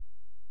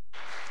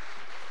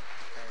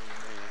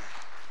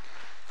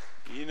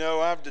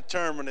I've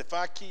determined if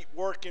I keep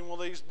working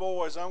with these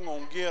boys, I'm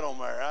going to get them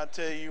there. I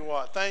tell you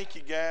what. Thank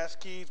you, guys.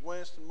 Keith,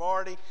 Winston,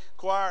 Marty,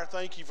 choir,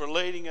 thank you for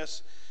leading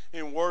us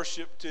in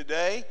worship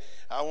today.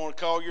 I want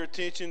to call your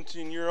attention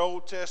in your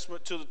Old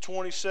Testament to the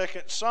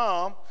 22nd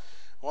Psalm.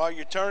 While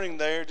you're turning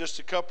there, just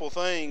a couple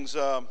things.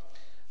 I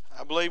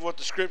believe what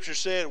the Scripture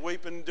said,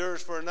 weeping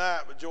endures for a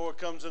night, but joy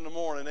comes in the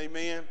morning.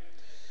 Amen.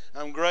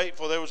 I'm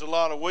grateful. There was a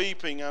lot of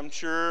weeping, I'm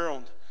sure,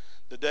 on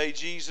the day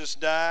Jesus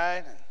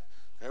died.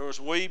 There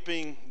was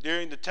weeping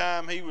during the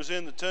time he was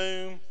in the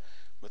tomb,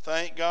 but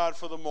thank God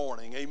for the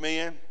morning.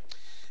 Amen.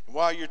 And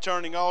while you're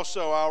turning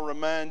also, I'll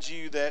remind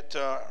you that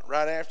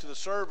right after the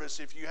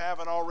service, if you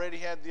haven't already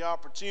had the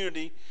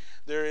opportunity,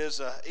 there is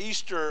an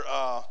Easter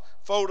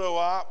photo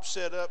op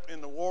set up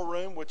in the war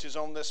room, which is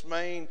on this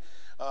main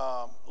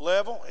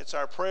level. It's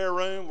our prayer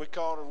room. We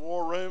call it a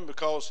war room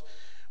because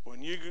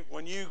when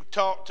you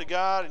talk to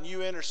God and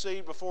you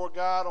intercede before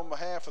God on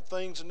behalf of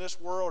things in this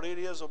world, it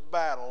is a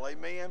battle.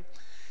 Amen.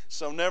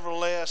 So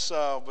nevertheless,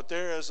 but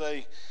there is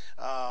a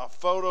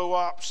photo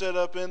op set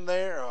up in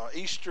there,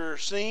 Easter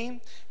scene,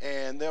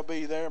 and they'll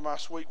be there. My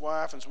sweet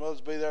wife and some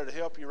others will be there to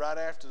help you right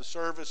after the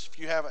service. If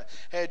you haven't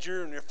had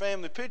your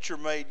family picture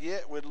made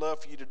yet, we'd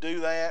love for you to do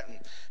that and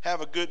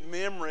have a good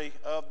memory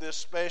of this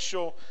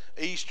special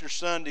Easter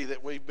Sunday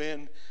that we've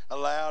been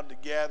allowed to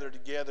gather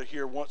together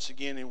here once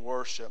again in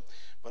worship.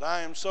 But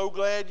I am so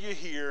glad you're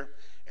here,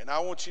 and I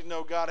want you to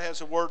know God has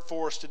a word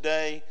for us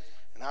today.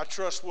 And I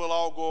trust we'll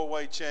all go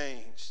away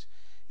changed.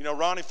 You know,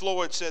 Ronnie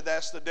Floyd said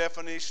that's the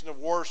definition of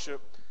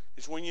worship,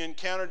 is when you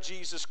encounter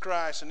Jesus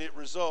Christ and it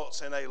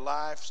results in a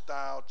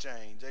lifestyle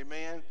change.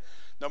 Amen?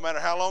 No matter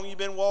how long you've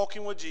been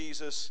walking with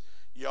Jesus,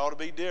 you ought to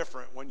be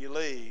different when you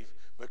leave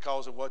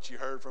because of what you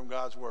heard from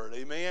God's Word.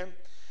 Amen?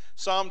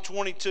 Psalm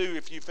 22,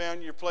 if you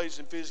found your place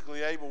and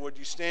physically able, would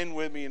you stand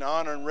with me in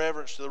honor and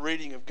reverence to the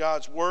reading of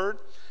God's Word?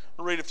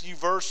 I'll read a few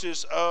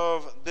verses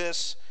of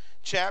this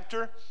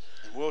chapter.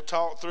 We'll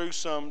talk through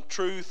some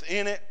truth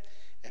in it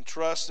and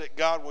trust that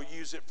God will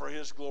use it for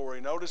His glory.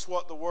 Notice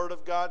what the Word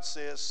of God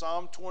says,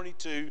 Psalm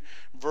 22,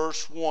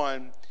 verse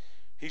 1.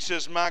 He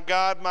says, my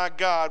God,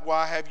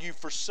 why have you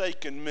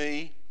forsaken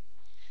me?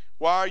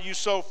 Why are you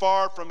so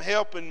far from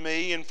helping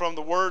me and from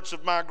the words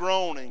of my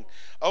groaning?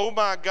 Oh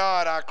my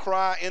God, I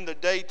cry in the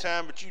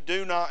daytime, but you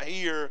do not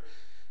hear,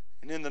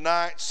 and in the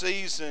night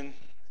season,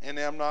 and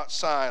am not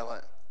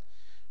silent.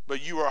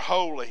 But you are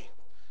holy,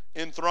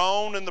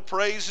 enthroned in the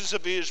praises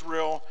of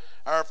Israel.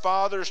 Our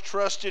fathers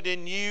trusted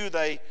in you.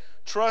 They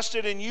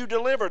trusted and you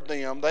delivered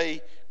them.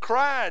 They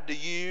cried to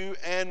you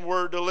and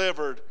were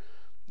delivered.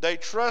 They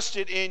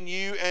trusted in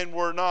you and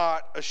were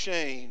not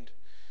ashamed.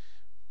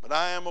 But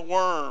I am a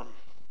worm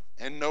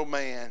and no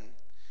man,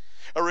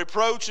 a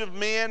reproach of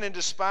men and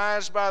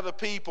despised by the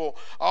people.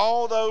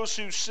 All those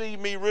who see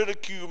me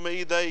ridicule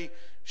me. They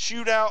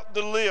shoot out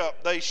the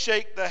lip. They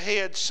shake the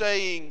head,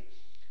 saying,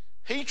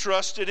 he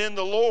trusted in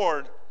the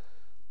Lord.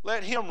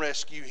 Let him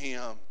rescue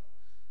him.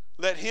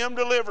 Let him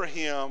deliver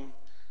him,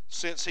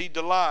 since he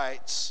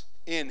delights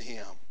in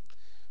him.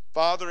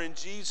 Father, in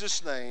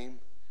Jesus' name,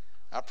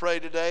 I pray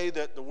today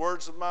that the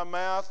words of my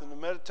mouth and the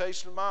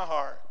meditation of my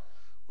heart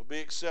will be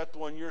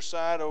acceptable in your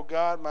sight, O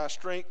God, my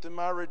strength and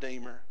my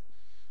Redeemer.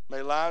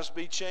 May lives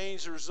be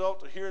changed as a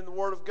result of hearing the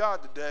word of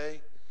God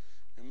today,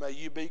 and may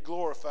you be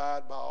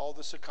glorified by all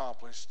that's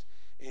accomplished.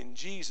 In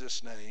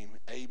Jesus' name,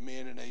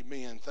 amen and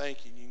amen.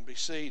 Thank you. You can be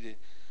seated.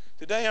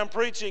 Today I'm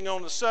preaching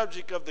on the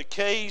subject of the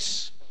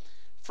case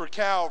for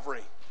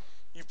Calvary.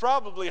 You've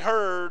probably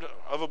heard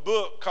of a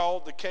book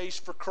called The Case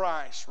for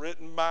Christ,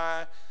 written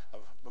by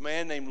a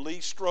man named Lee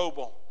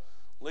Strobel.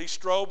 Lee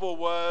Strobel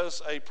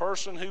was a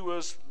person who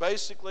was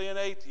basically an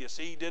atheist.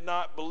 He did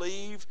not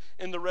believe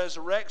in the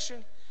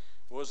resurrection,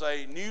 was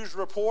a news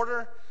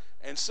reporter,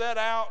 and set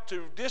out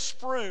to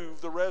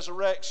disprove the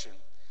resurrection.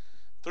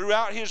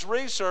 Throughout his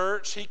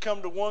research, he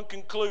come to one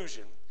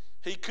conclusion.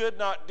 He could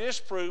not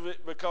disprove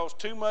it because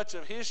too much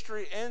of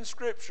history and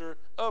Scripture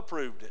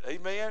approved it.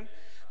 Amen?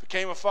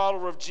 Became a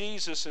follower of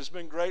Jesus, has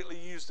been greatly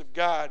used of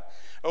God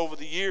over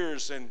the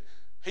years, and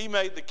he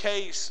made the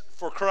case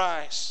for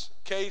Christ,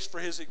 case for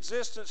his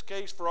existence,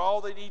 case for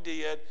all that he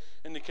did,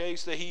 and the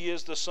case that he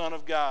is the Son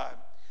of God.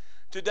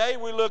 Today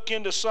we look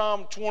into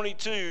Psalm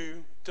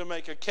 22 to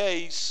make a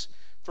case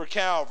for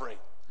Calvary.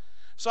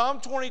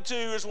 Psalm 22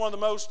 is one of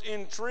the most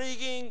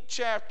intriguing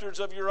chapters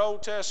of your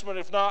Old Testament,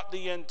 if not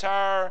the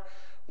entire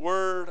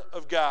Word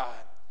of God.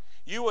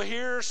 You will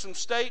hear some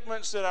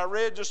statements that I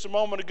read just a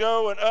moment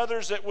ago and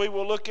others that we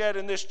will look at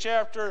in this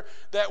chapter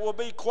that will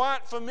be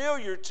quite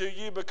familiar to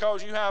you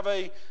because you have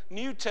a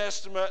New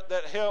Testament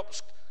that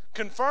helps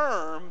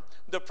confirm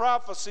the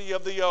prophecy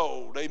of the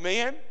Old.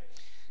 Amen?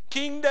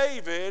 King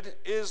David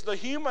is the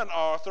human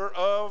author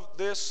of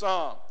this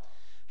psalm.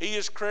 He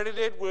is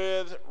credited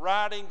with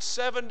writing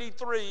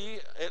 73,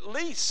 at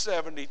least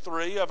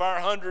 73 of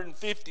our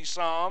 150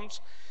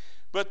 psalms.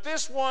 But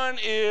this one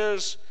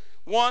is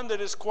one that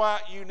is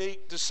quite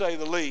unique to say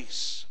the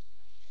least.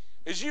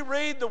 As you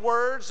read the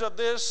words of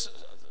this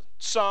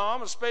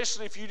psalm,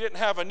 especially if you didn't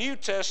have a New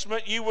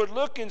Testament, you would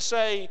look and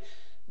say,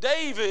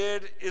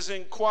 David is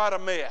in quite a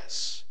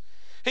mess.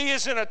 He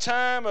is in a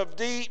time of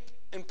deep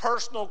and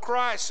personal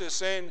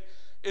crisis, and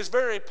it's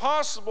very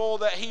possible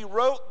that he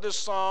wrote this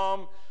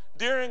psalm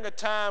during a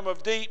time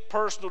of deep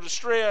personal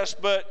distress,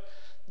 but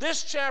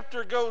this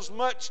chapter goes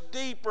much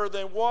deeper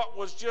than what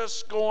was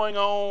just going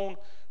on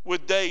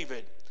with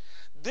David.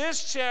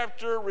 This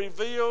chapter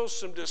reveals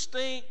some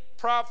distinct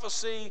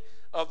prophecy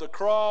of the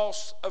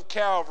cross of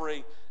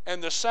Calvary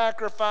and the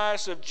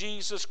sacrifice of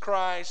Jesus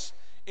Christ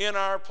in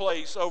our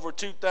place over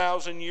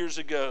 2,000 years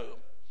ago.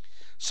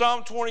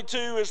 Psalm 22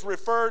 is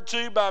referred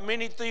to by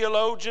many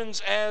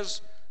theologians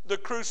as the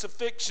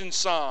crucifixion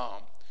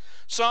psalm.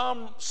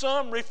 Some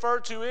refer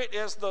to it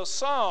as the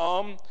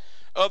psalm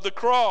of the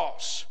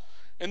cross,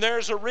 and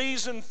there's a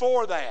reason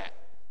for that.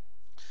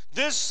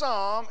 This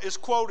psalm is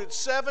quoted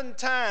 7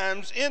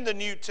 times in the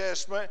New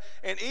Testament,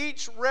 and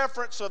each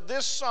reference of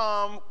this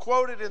psalm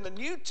quoted in the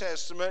New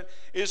Testament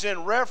is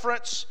in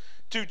reference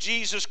to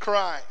Jesus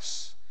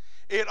Christ.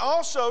 It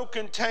also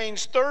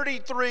contains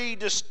 33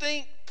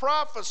 distinct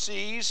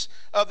prophecies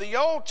of the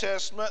Old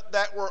Testament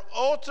that were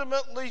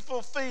ultimately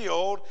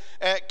fulfilled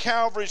at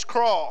Calvary's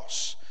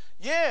cross.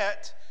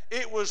 Yet,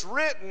 it was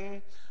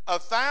written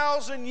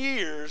 1,000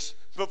 years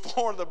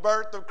before the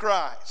birth of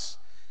Christ.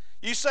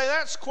 You say,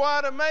 that's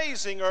quite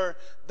amazing, or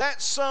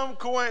that's some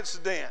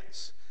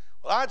coincidence.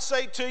 Well, I'd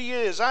say to you,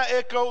 as I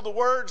echo the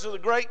words of the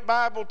great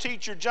Bible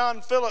teacher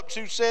John Phillips,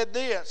 who said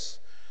this.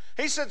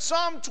 He said,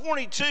 Psalm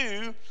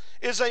 22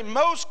 is a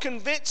most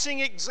convincing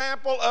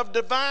example of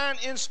divine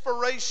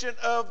inspiration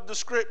of the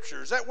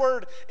Scriptures. That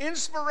word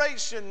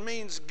inspiration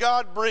means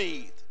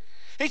God-breathed.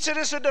 He said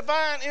it's a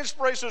divine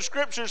inspiration of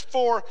Scriptures,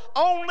 for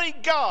only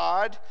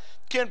God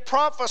can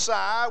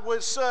prophesy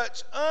with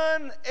such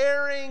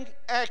unerring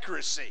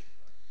accuracy.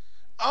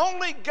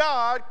 Only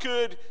God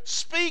could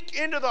speak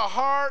into the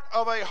heart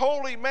of a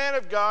holy man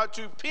of God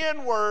to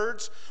pen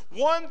words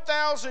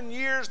 1,000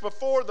 years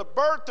before the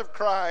birth of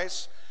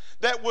Christ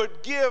that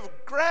would give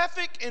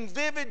graphic and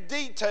vivid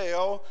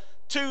detail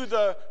to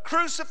the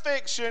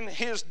crucifixion,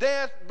 his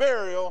death,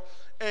 burial,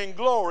 and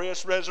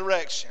glorious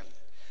resurrection.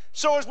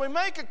 So as we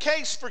make a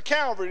case for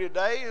Calvary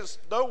today, as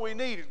though we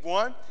needed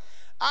one,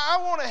 I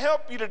want to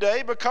help you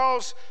today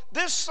because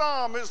this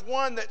psalm is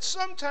one that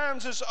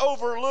sometimes is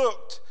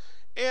overlooked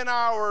in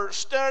our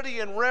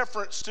study and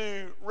reference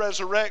to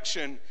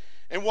resurrection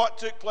and what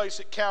took place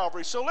at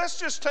Calvary. So let's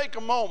just take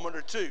a moment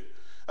or two,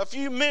 a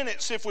few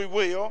minutes if we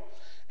will,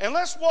 and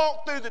let's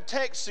walk through the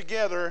text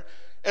together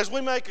as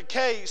we make a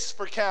case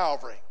for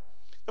Calvary.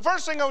 The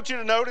first thing I want you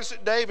to notice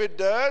that David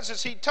does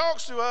is he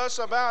talks to us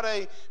about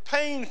a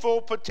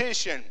painful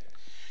petition.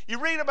 You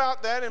read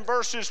about that in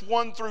verses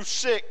 1 through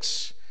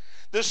 6.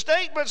 The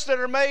statements that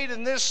are made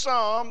in this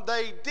psalm,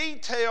 they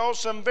detail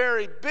some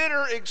very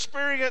bitter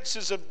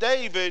experiences of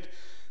David,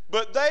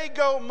 but they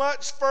go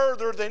much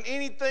further than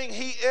anything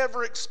he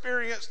ever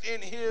experienced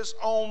in his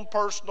own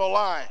personal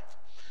life.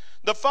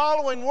 The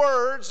following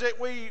words that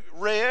we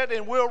read,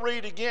 and we'll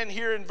read again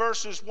here in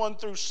verses 1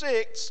 through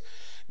 6,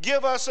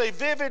 give us a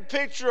vivid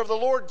picture of the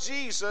Lord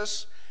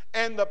Jesus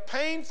and the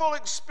painful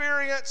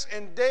experience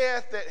and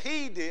death that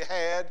he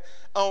had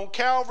on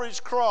Calvary's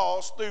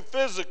cross through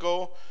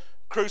physical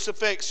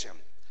crucifixion.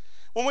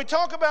 When we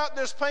talk about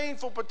this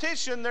painful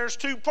petition, there's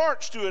 2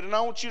 parts to it, and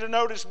I want you to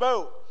notice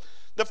both.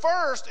 The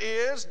first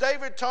is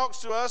David talks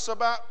to us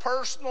about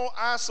personal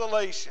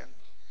isolation.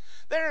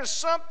 There is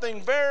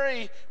something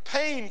very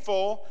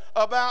painful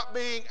about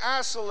being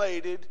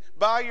isolated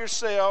by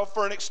yourself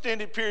for an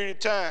extended period of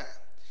time.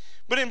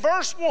 But in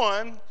verse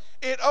 1,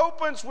 it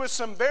opens with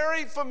some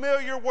very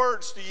familiar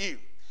words to you.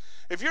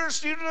 If you're a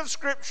student of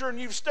Scripture and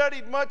you've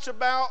studied much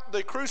about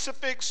the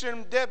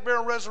crucifixion, death,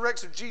 burial, and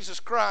resurrection of Jesus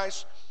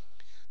Christ,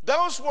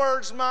 those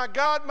words, my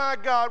God,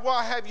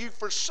 why have you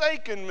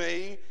forsaken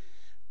me,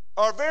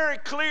 are very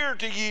clear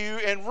to you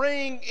and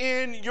ring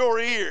in your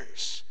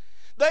ears.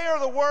 They are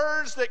the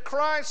words that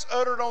Christ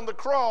uttered on the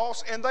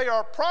cross, and they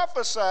are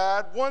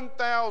prophesied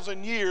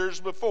 1,000 years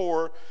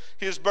before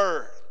his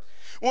birth.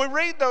 When we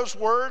read those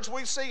words,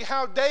 we see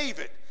how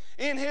David,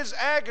 in his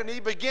agony,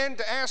 began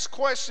to ask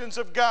questions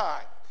of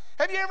God.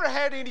 Have you ever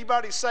had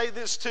anybody say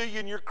this to you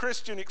in your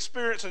Christian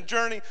experience and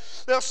journey?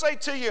 They'll say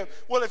to you,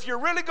 well, if you're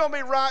really going to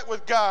be right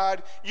with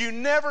God, you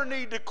never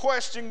need to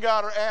question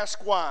God or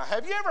ask why.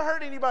 Have you ever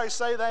heard anybody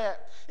say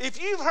that?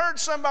 If you've heard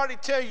somebody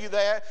tell you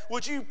that,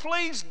 would you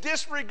please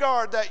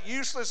disregard that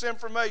useless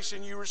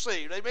information you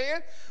received?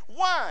 Amen?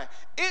 Why?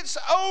 It's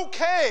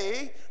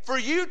okay for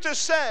you to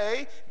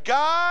say,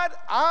 God,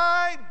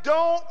 I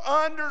don't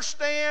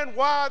understand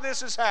why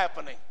this is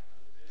happening.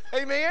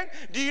 Amen?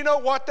 Do you know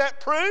what that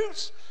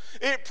proves?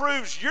 It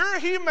proves your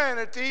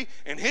humanity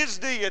and his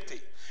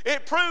deity.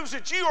 It proves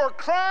that you are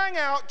crying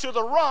out to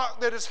the rock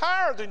that is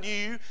higher than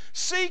you,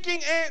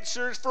 seeking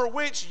answers for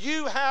which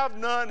you have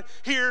none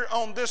here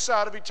on this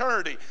side of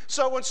eternity.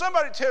 So when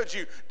somebody tells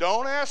you,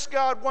 don't ask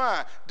God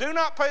why, do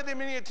not pay them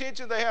any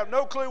attention. They have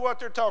no clue what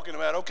they're talking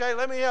about. Okay,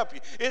 let me help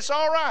you. It's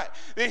all right.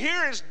 Then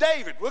here is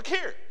David. Look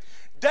here.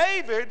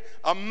 David,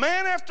 a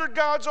man after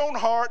God's own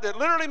heart, that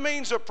literally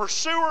means a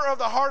pursuer of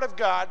the heart of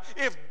God,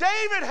 if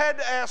David had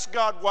to ask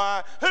God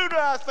why, who do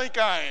I think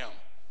I am?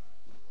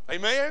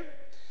 Amen?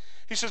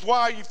 He says,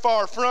 why are you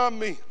far from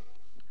me?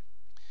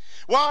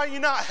 Why are you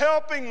not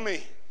helping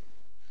me?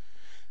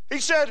 He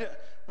said,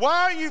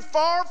 why are you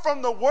far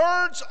from the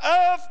words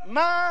of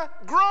my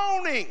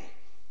groaning?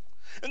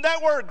 And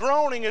that word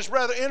groaning is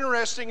rather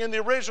interesting in the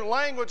original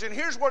language, and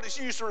here's what it's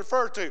used to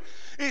refer to.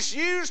 It's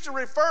used to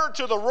refer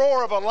to the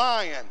roar of a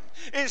lion.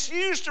 It's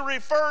used to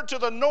refer to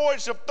the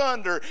noise of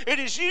thunder. It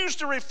is used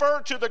to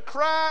refer to the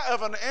cry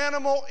of an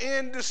animal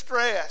in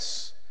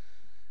distress.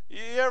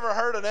 You ever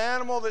heard an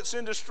animal that's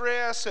in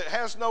distress, that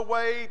has no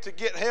way to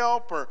get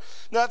help or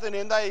nothing,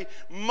 and they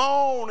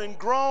moan and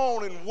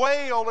groan and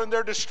wail in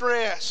their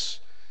distress?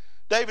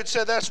 David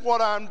said, that's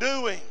what I'm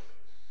doing.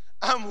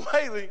 I'm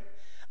wailing.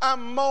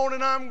 I'm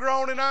moaning, I'm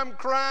groaning, I'm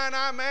crying,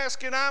 I'm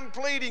asking, I'm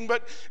pleading.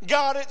 But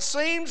God, it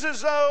seems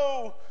as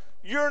though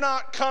you're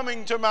not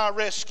coming to my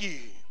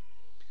rescue.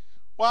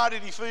 Why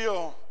did he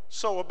feel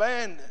so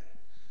abandoned?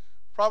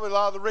 Probably a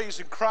lot of the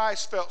reason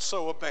Christ felt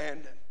so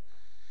abandoned.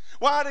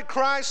 Why did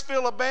Christ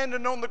feel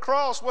abandoned on the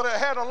cross? Well, it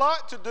had a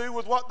lot to do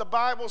with what the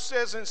Bible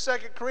says in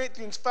 2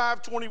 Corinthians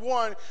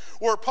 5:21,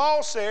 where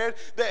Paul said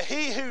that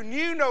he who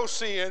knew no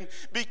sin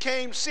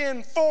became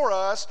sin for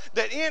us,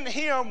 that in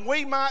him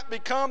we might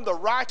become the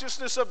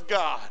righteousness of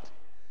God.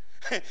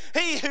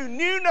 He who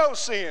knew no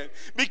sin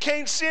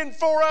became sin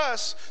for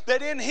us,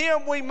 that in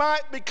him we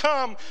might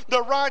become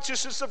the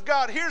righteousness of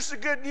God. Here's the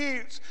good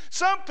news.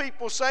 Some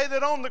people say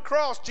that on the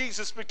cross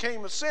Jesus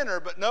became a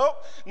sinner, but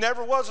nope,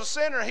 never was a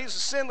sinner. He's a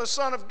sinless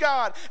Son of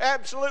God,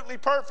 absolutely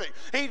perfect.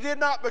 He did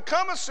not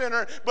become a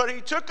sinner, but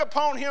he took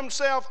upon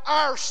himself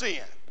our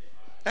sin.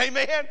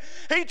 Amen.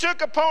 He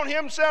took upon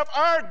himself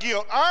our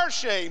guilt, our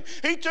shame.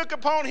 He took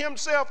upon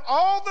himself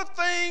all the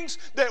things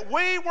that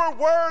we were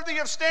worthy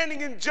of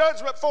standing in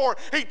judgment for.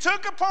 He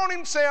took upon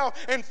himself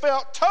and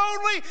felt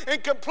totally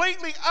and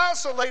completely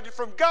isolated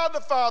from God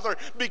the Father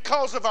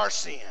because of our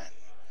sin.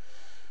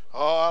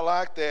 Oh, I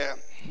like that.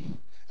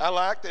 I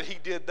like that he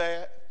did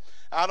that.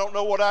 I don't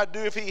know what I'd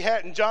do if he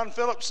hadn't. John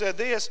Phillips said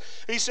this.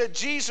 He said,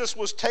 Jesus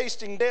was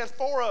tasting death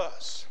for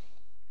us.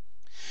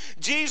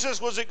 Jesus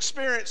was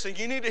experiencing,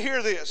 you need to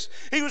hear this,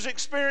 he was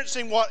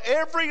experiencing what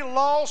every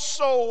lost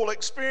soul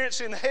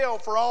experienced in hell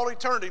for all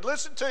eternity.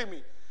 Listen to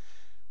me.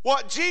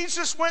 What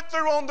Jesus went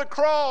through on the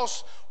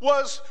cross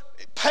was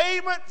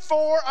payment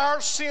for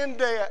our sin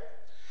debt.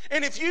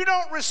 And if you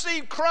don't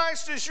receive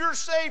Christ as your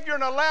Savior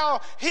and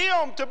allow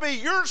him to be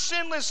your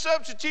sinless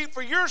substitute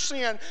for your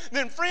sin,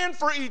 then friend,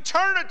 for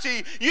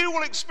eternity, you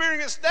will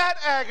experience that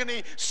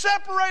agony,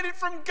 separated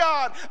from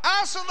God,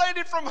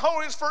 isolated from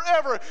holiness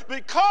forever,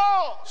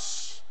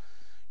 because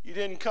you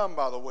didn't come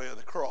by the way of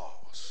the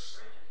cross.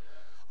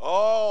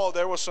 Oh,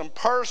 there was some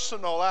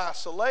personal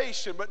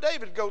isolation, but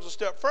David goes a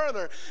step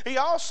further. He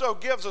also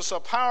gives us a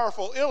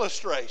powerful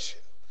illustration.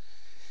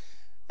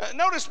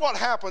 Notice what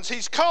happens.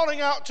 He's calling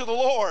out to the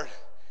Lord.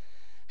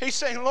 He's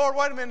saying, Lord,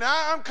 wait a minute,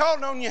 I'm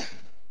calling on you,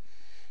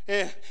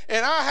 and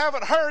I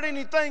haven't heard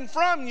anything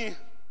from you.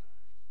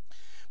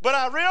 But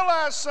I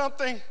realized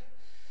something.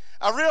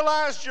 I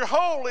realized you're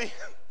holy.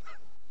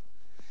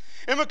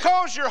 And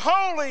because you're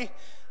holy,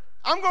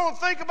 I'm going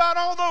to think about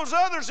all those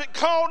others that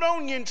called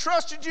on you and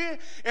trusted you,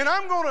 and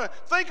I'm going to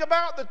think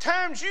about the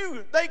times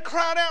they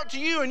cried out to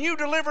you and you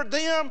delivered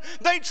them.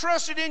 They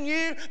trusted in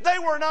you. They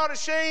were not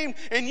ashamed,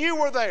 and you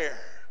were there.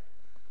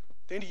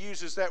 Then he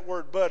uses that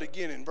word but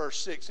again in verse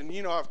 6. And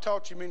you know, I've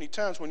taught you many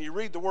times, when you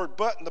read the word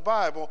but in the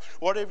Bible,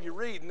 whatever you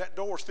read, and that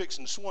door's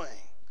fixing to swing.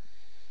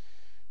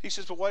 He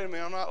says, but wait a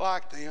minute, I'm not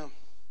like them.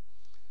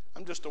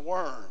 I'm just a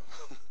worm.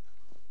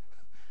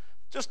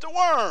 Just a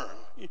worm.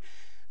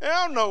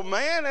 I don't know,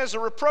 man, as a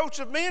reproach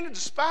of men and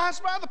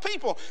despised by the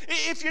people.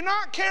 If you're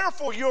not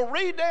careful, you'll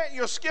read that,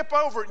 you'll skip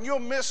over it, and you'll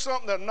miss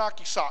something that'll knock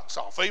your socks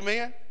off.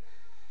 Amen?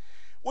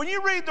 When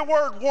you read the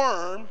word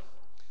worm,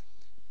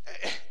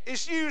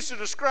 it's used to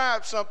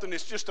describe something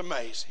that's just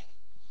amazing.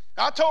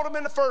 I told them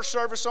in the first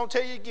service, I'll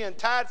tell you again,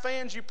 Tide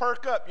fans, you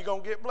perk up, you're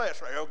going to get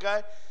blessed, right?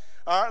 Okay?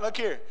 All right, look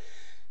here.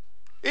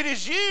 It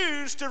is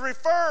used to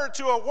refer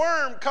to a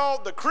worm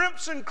called the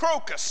crimson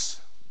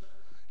crocus.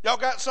 Y'all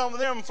got some of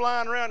them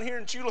flying around here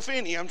in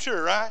Chulafini, I'm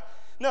sure, right?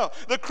 No,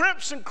 the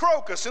crimson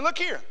crocus. And look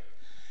here.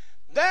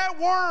 That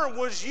worm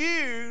was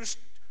used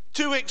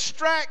to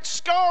extract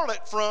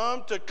scarlet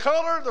from, to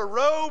color the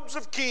robes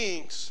of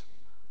kings.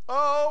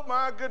 Oh,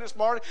 my goodness,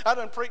 Marty. I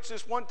done preached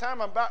this one time.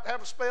 I'm about to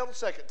have a spell the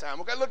second time.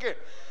 Okay, look here.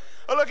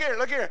 Oh, look here,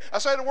 look here. I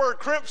say the word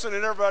crimson,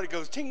 and everybody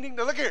goes, ting, ting.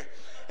 Now, look here.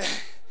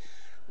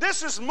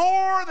 This is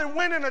more than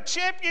winning a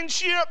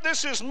championship.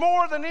 This is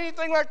more than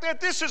anything like that.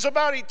 This is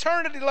about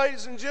eternity,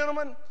 ladies and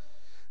gentlemen.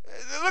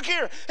 Look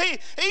here.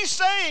 He's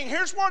saying,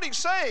 here's what he's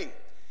saying.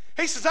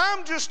 He says,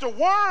 I'm just a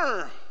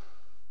worm.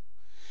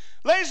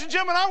 Ladies and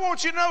gentlemen, I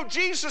want you to know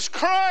Jesus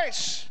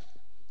Christ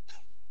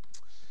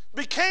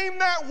became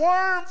that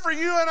worm for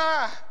you and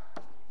I.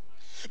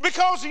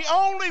 Because the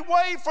only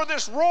way for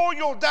this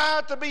royal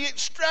dye to be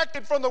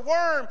extracted from the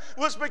worm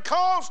was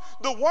because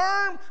the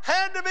worm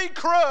had to be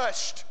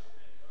crushed.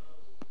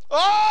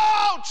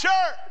 Oh,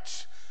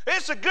 church,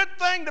 it's a good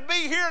thing to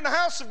be here in the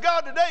house of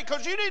God today,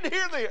 because you need to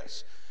hear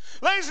this.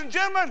 Ladies and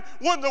gentlemen,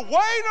 when the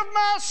weight of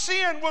my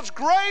sin was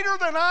greater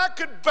than I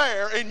could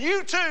bear, and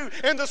you too,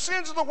 and the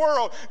sins of the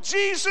world,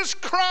 Jesus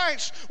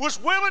Christ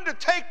was willing to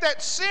take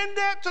that sin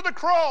debt to the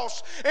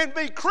cross and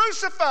be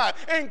crucified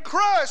and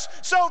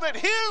crushed so that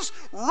his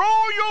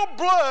royal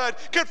blood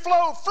could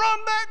flow from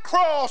that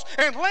cross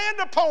and land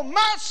upon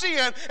my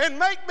sin and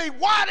make me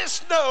white as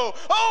snow.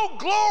 Oh,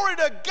 glory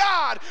to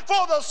God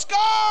for the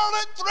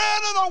scarlet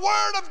thread of the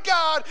Word of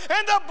God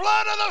and the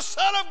blood of the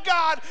Son of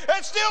God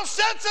that still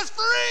sets us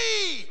free.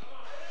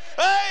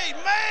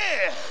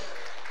 Amen.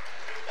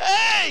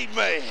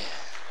 Amen.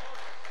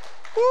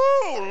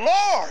 Woo,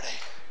 Lordy.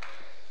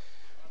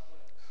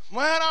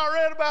 Man, I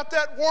read about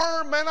that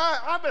worm, man.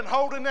 I've been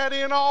holding that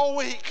in all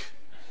week.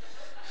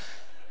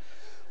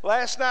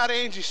 Last night,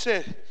 Angie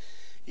said,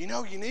 you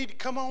know, you need to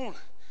come on.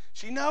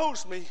 She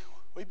knows me.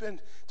 We've been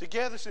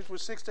together since we're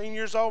 16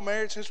 years old,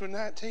 married since we're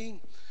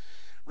 19.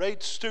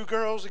 Raised 2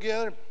 girls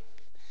together,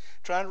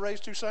 trying to raise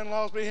 2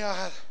 son-in-laws. But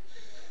yeah,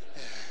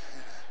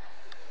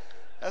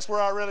 that's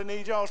where I really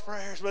need y'all's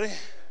prayers, buddy.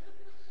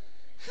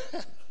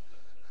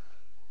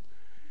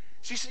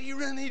 She said, you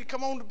really need to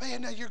come on to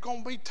bed now. You're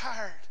going to be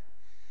tired.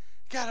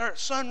 You got our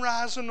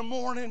sunrise in the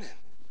morning. And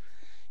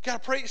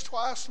got to preach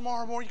twice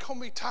tomorrow morning. You're going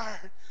to be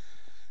tired.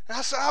 And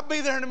I said, I'll be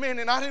there in a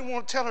minute. And I didn't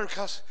want to tell her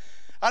because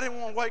I didn't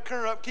want to wake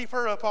her up, keep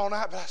her up all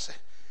night. But I said,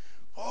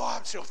 oh,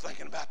 I'm still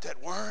thinking about that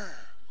worm.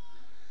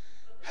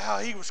 How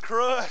he was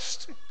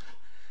crushed.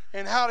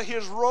 And how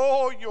his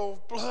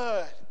royal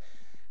blood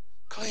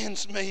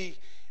cleansed me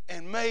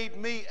and made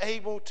me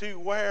able to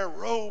wear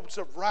robes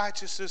of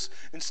righteousness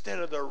instead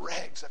of the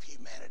rags of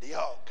humanity.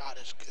 Oh, God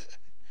is good.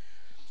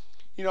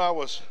 You know,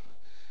 I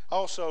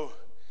also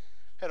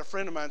had a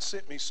friend of mine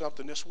sent me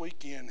something this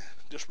weekend,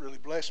 just really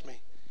blessed me.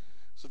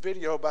 It's a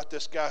video about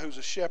this guy who's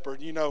a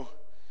shepherd. You know,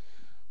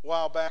 a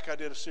while back I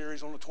did a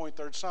series on the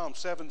 23rd Psalm,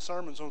 7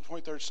 sermons on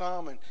the 23rd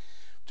Psalm, and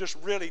just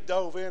really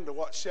dove into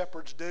what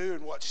shepherds do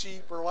and what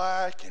sheep are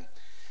like, and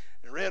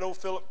read old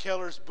Philip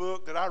Keller's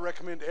book that I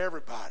recommend to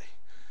everybody.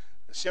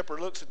 The Shepherd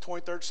Looks at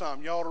 23rd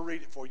Psalm. You ought to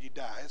read it before you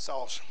die. It's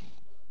awesome.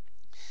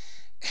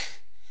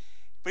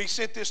 But he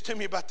sent this to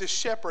me about this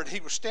shepherd. He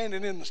was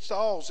standing in the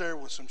stalls there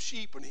with some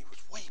sheep, and he was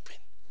weeping.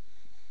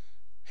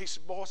 He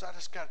said, boys, I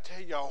just got to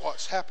tell y'all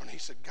what's happened. He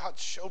said, God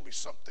showed me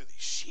something through these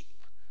sheep.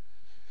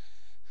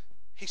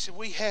 He said,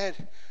 we had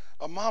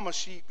a mama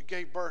sheep that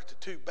gave birth to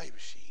 2 baby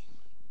sheep.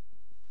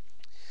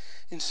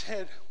 And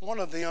said one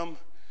of them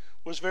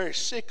was very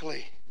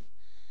sickly.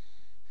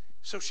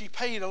 So she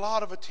paid a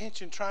lot of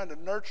attention trying to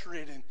nurture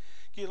it and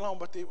get along,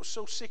 but it was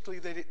so sickly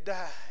that it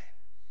died.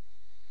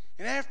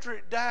 And after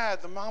it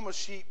died, the mama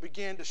sheep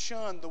began to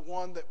shun the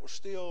one that was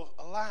still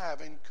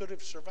alive and could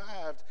have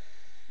survived.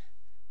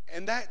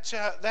 And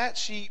that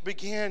sheep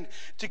began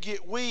to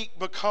get weak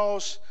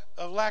because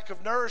of lack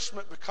of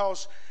nourishment,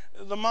 because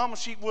the mama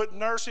sheep wouldn't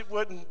nurse it,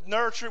 wouldn't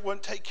nurture it,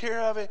 wouldn't take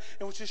care of it,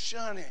 and was just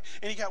shunning it.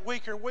 And he got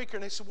weaker and weaker,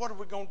 and they said, what are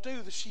we going to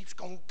do? The sheep's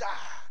going to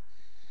die.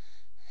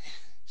 He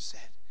said,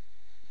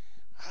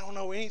 I don't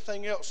know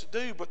anything else to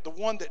do, but the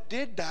one that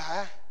did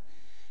die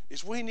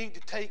is we need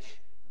to take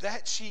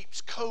that sheep's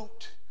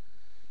coat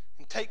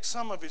and take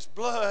some of his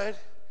blood,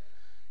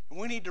 and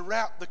we need to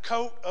wrap the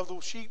coat of the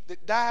sheep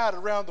that died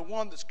around the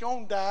one that's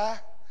going to die,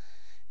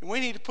 and we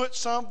need to put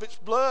some of its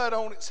blood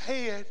on its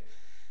head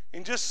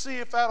and just see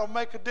if that'll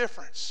make a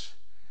difference.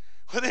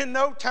 Within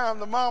no time,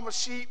 the mama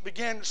sheep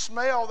began to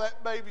smell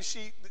that baby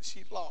sheep that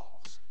she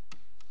lost.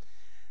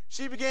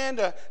 She began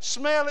to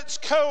smell its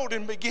coat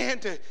and began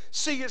to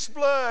see its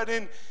blood.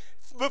 And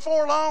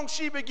before long,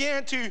 she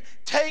began to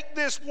take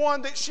this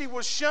one that she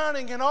was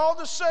shunning, and all of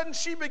a sudden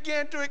she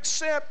began to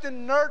accept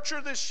and nurture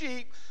the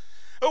sheep.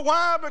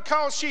 Why?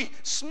 Because she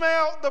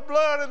smelled the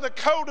blood and the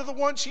coat of the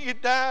one she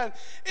had died.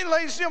 And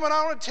ladies and gentlemen,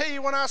 I want to tell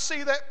you, when I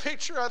see that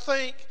picture, I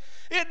think,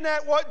 isn't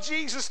that what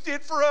Jesus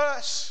did for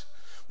us?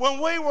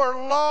 When we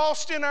were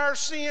lost in our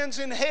sins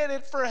and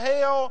headed for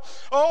hell,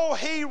 oh,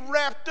 he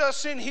wrapped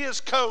us in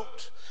his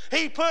coat.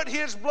 He put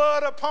his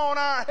blood upon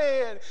our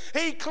head.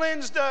 He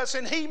cleansed us,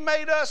 and he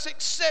made us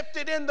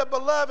accepted in the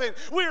beloved.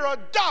 We are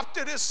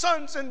adopted as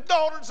sons and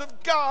daughters of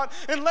God.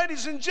 And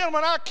ladies and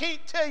gentlemen, I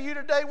can't tell you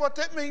today what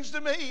that means to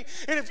me.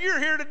 And if you're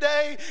here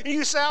today and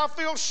you say, I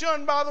feel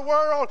shunned by the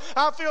world,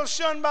 I feel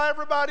shunned by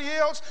everybody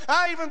else,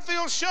 I even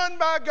feel shunned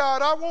by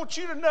God, I want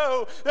you to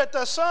know that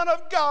the Son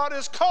of God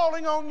is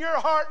calling on your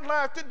heart and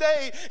life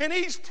today, and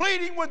he's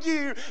pleading with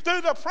you through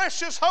the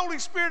precious Holy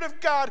Spirit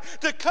of God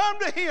to come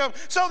to him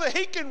so that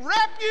he can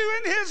wrap you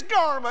in his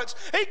garments.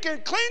 He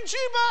can cleanse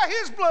you by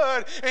his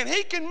blood, and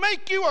he can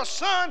make you a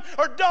son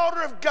or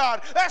daughter of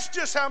God. That's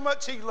just how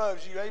much he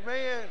loves you.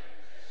 Amen.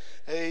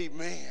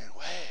 Amen.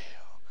 Well,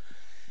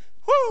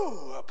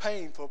 whoo, a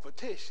painful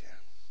petition.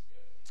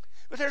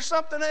 But there's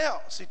something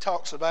else he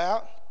talks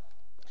about,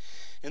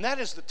 and that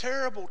is the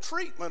terrible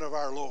treatment of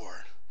our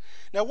Lord.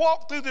 Now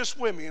walk through this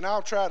with me, and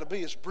I'll try to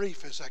be as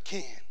brief as I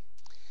can.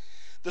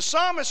 The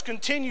psalmist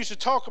continues to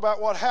talk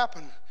about what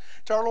happened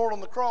to our Lord on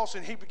the cross,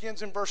 and he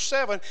begins in verse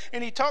 7,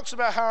 and he talks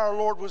about how our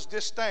Lord was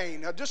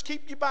disdained. Now just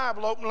keep your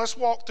Bible open, let's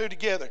walk through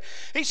together.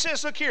 He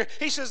says, look here,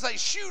 he says they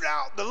shoot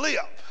out the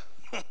lip.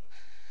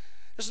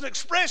 It's an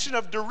expression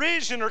of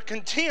derision or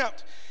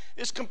contempt.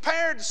 It's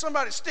compared to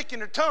somebody sticking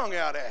their tongue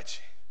out at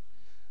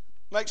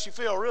you. Makes you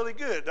feel really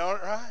good, don't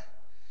it, right?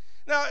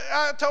 Now,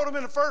 I told him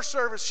in the first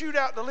service, shoot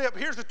out the lip.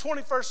 Here's the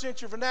 21st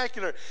century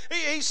vernacular.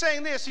 He's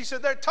saying this. He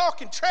said, they're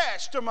talking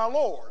trash to my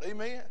Lord.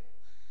 Amen.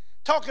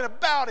 Talking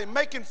about him,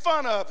 making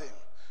fun of him,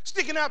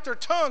 sticking out their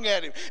tongue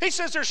at him. He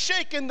says they're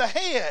shaking the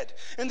head.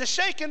 And the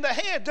shaking the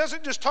head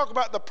doesn't just talk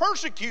about the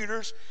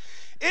persecutors.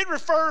 It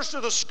refers to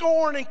the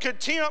scorn and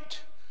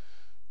contempt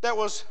that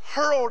was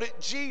hurled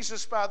at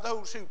Jesus by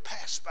those who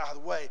passed by the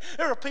way.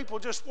 There are people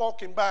just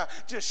walking by,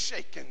 just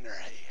shaking their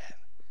head.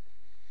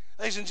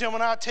 Ladies and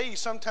gentlemen, I tell you,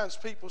 sometimes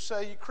people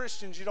say, you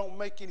Christians, you don't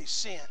make any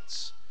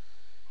sense.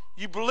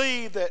 You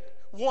believe that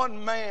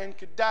one man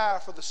could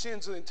die for the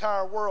sins of the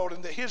entire world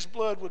and that his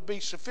blood would be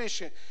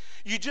sufficient.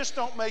 You just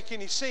don't make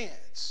any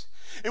sense.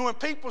 And when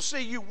people see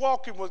you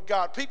walking with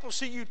God, people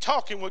see you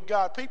talking with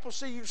God, people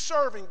see you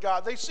serving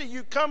God, they see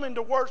you coming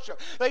to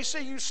worship, they see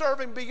you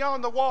serving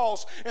beyond the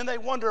walls, and they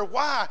wonder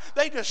why.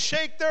 They just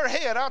shake their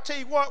head. I'll tell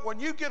you what, when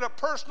you get a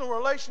personal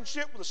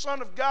relationship with the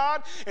Son of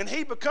God and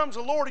he becomes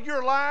the Lord of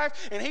your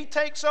life and he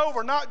takes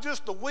over not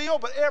just the wheel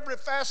but every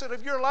facet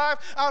of your life,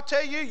 I'll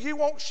tell you, you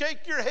won't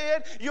shake your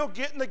head, you'll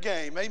get in the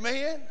game.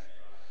 Amen?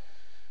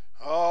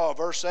 Oh,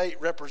 verse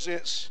 8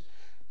 represents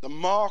the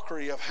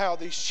mockery of how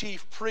these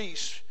chief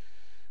priests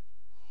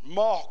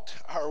mocked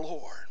our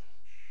Lord.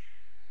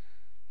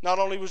 Not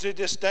only was he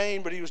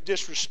disdained, but he was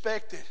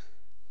disrespected.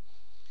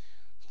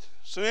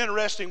 It's an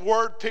interesting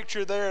word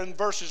picture there in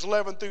verses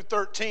 11 through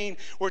 13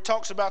 where it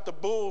talks about the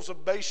bulls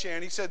of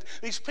Bashan. He said,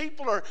 these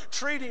people are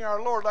treating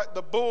our Lord like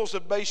the bulls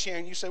of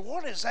Bashan. You say,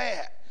 what is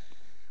that?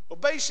 Well,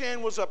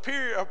 Bashan was a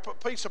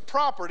piece of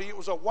property. It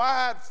was a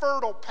wide,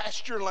 fertile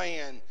pasture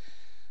land.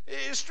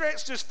 It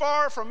stretched as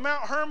far from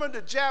Mount Hermon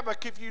to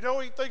Jabbok. If you know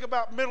anything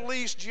about Middle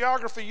East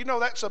geography, you know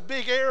that's a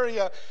big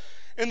area.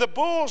 And the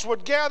bulls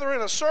would gather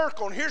in a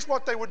circle, and here's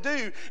what they would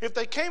do. If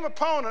they came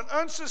upon an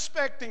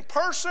unsuspecting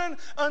person,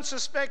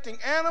 unsuspecting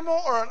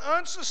animal, or an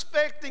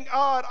unsuspecting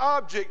odd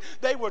object,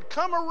 they would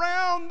come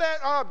around that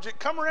object,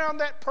 come around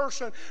that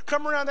person,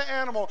 come around the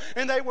animal,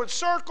 and they would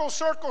circle,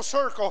 circle,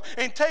 circle,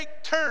 and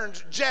take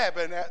turns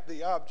jabbing at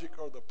the object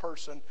or the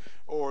person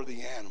or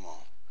the animal.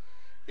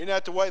 Isn't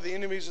that the way the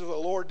enemies of the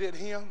Lord did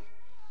him?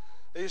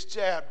 They just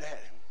jabbed at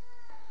him.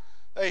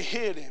 They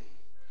hit him.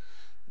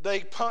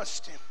 They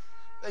punched him.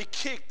 They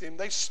kicked him.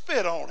 They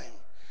spit on him.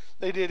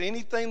 They did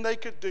anything they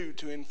could do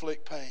to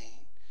inflict pain.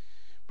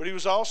 But he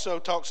was also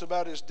talks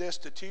about his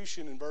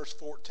destitution in verse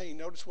 14.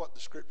 Notice what the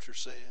scripture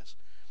says.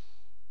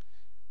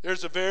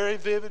 There's a very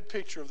vivid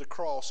picture of the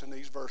cross in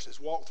these verses.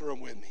 Walk through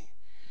them with me.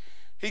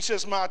 He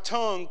says, my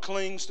tongue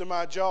clings to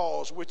my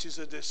jaws, which is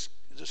a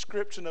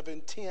description of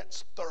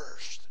intense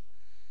thirst.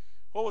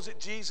 What was it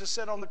Jesus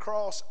said on the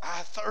cross?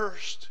 I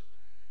thirst.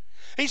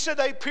 He said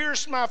they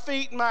pierced my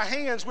feet and my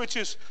hands, which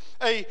is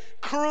a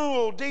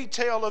cruel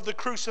detail of the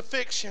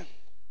crucifixion.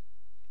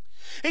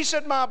 He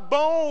said my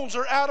bones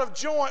are out of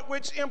joint,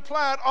 which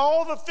implied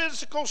all the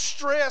physical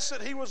stress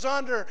that he was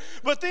under.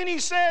 But then he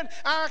said,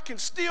 I can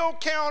still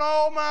count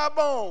all my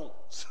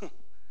bones.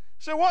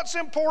 So what's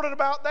important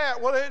about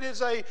that? Well, it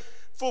is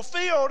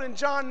fulfilled in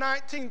John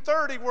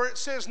 19:30 where it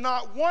says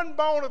not one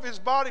bone of his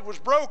body was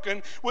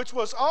broken, which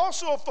was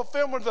also a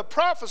fulfillment of the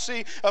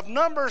prophecy of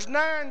Numbers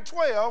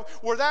 9:12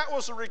 where that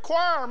was a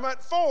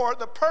requirement for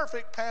the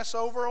perfect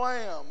Passover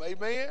lamb.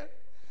 Amen?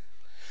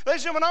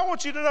 Ladies and gentlemen, I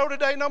want you to know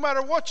today, no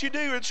matter what you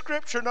do in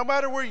Scripture, no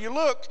matter where you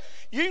look,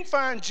 you can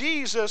find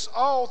Jesus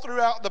all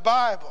throughout the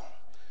Bible.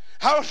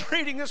 I was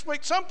reading this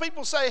week, some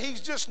people say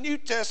he's just New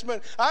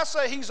Testament. I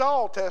say he's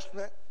all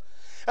Testament.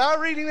 I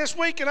was reading this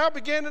week and I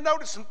began to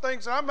notice some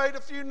things and I made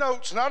a few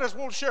notes and I just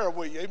want to share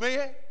with you.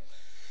 Amen?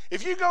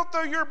 If you go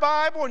through your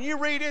Bible and you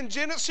read in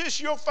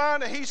Genesis, you'll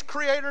find that he's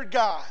creator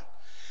God.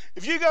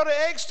 If you go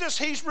to Exodus,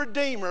 he's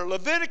Redeemer.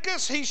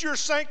 Leviticus, he's your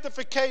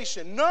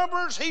sanctification.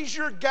 Numbers, he's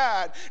your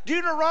guide.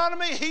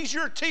 Deuteronomy, he's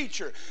your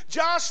teacher.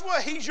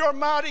 Joshua, he's your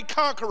mighty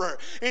conqueror.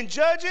 In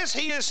Judges,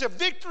 he is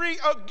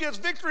gives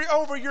victory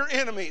over your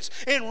enemies.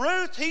 In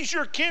Ruth, he's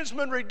your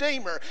kinsman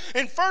redeemer.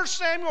 In 1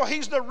 Samuel,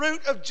 he's the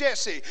root of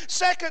Jesse.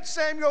 2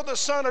 Samuel, the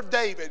son of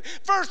David.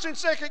 1 and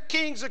 2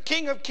 Kings, the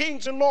King of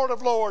kings and Lord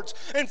of lords.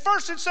 In 1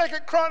 and 2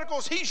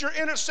 Chronicles, he's your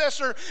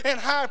intercessor and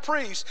high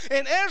priest.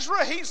 In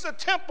Ezra, he's the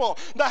temple,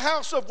 the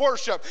house of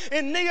worship.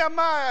 In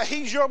Nehemiah,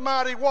 he's your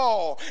mighty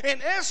wall.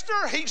 In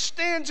Esther, he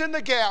stands in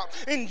the gap.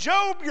 In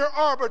Job, your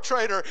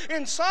arbitrator.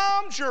 In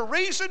Psalms, your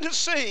reason to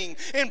sing.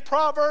 In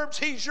Proverbs,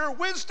 he's your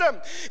wisdom.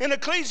 In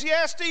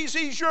Ecclesiastes,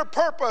 he's your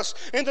purpose.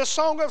 In the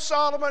Song of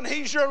Solomon,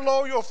 he's your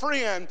loyal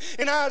friend.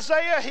 In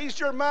Isaiah, he's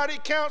your mighty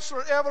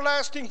counselor,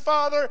 everlasting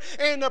Father,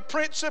 and the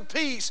Prince of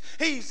Peace.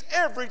 He's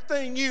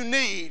everything you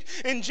need.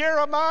 In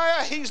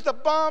Jeremiah, he's the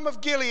balm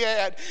of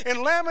Gilead.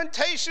 In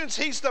Lamentations,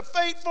 he's the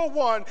faithful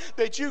one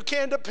that you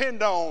can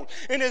depend on.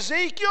 In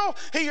Ezekiel,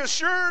 he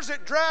assures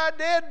that dry,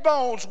 dead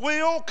bones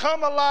will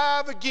come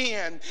alive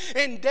again.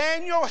 In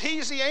Daniel,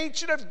 he's the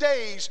Ancient of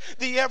Days,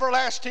 the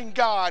everlasting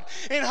God.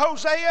 In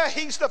Hosea,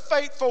 he's the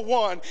faithful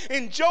one.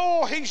 In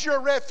Joel, he's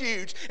your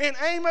refuge. In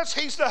Amos,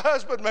 he's the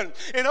husbandman.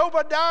 In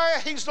Obadiah,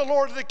 he's the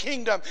Lord of the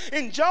kingdom.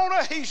 In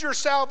Jonah, he's your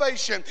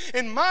salvation.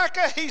 In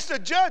Micah, he's the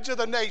judge of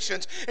the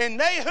nations. In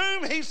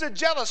Nahum, he's the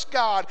jealous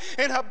God.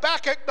 In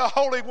Habakkuk, the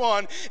Holy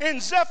One. In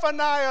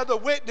Zephaniah, the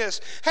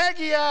witness.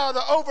 Haggai,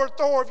 the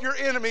overthrower of your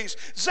enemies.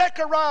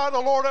 Zechariah, the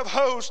Lord of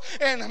hosts.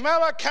 And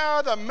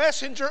Malachi, the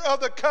messenger of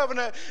the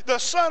covenant, the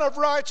Son of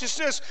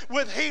righteousness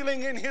with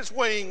healing in his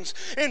wings.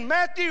 In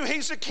Matthew,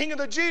 he's the King of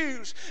the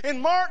Jews.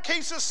 In Mark,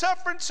 he's the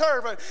suffering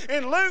servant.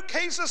 In Luke,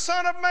 he's the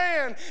Son of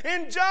Man.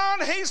 In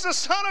John, he's the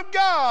Son of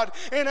God.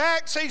 In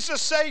Acts, he's the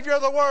Savior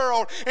of the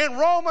world. In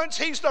Romans,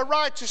 he's the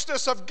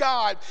righteousness of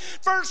God.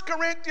 1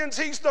 Corinthians,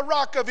 he's the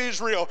rock of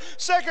Israel.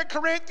 2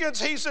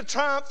 Corinthians, he's the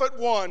triumphant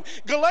one.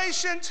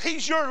 Galatians,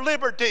 he's your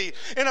liberty.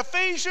 In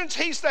Ephesians,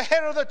 he's the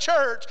head of the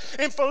church.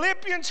 In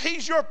Philippians,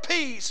 he's your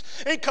peace.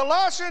 In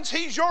Colossians,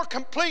 he's your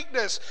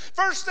completeness.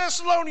 1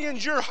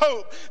 Thessalonians, your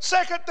hope. 2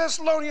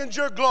 Thessalonians,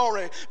 your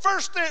glory. 1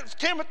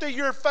 Timothy,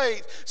 your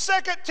faith.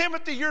 2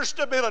 Timothy, your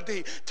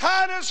stability.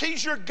 Titus,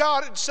 he's your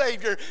God and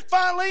Savior.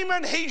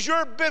 Philemon, he's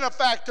your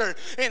benefactor.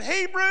 In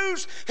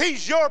Hebrews,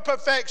 he's your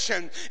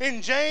perfection.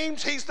 In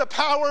James, he's the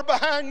power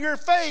behind your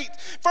faith.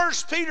 1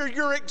 Peter,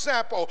 your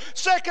example.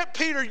 2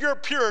 Peter, your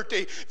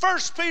purity. 1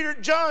 Peter,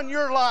 John,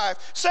 your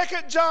life. 2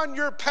 John,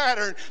 your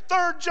pattern. 3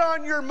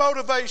 John, your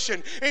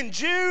motivation. In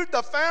Jude,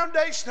 the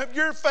foundation of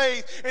your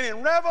faith. And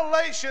in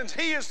Revelations,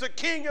 he is the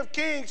King of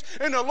kings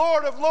and the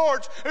Lord of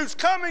lords who's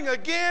coming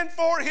again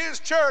for his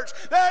church.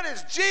 That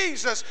is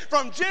Jesus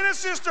from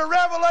Genesis to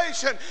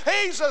Revelation.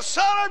 He's the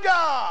Son of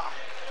God.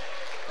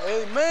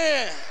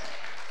 Amen.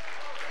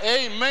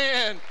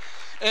 Amen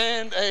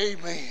and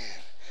amen.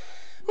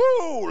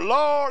 Woo,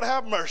 Lord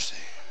have mercy.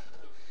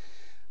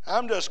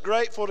 I'm just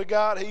grateful to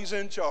God he's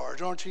in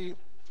charge, aren't you?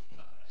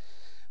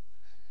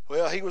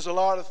 Well, he was a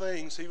lot of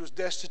things. He was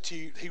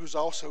destitute. He was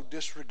also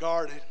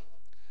disregarded.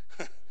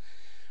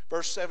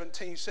 Verse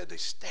 17 said they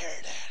stared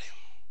at him.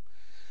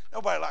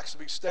 Nobody likes to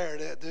be stared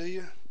at, do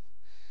you?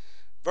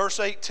 Verse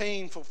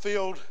 18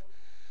 fulfilled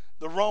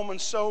the Roman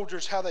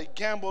soldiers how they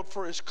gambled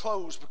for his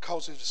clothes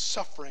because his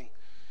suffering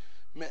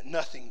meant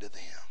nothing to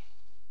them.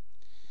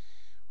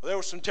 Well, there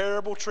was some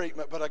terrible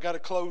treatment, but I got to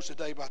close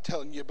today by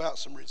telling you about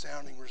some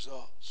resounding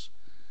results.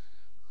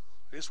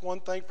 It's one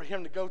thing for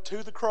him to go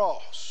to the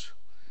cross.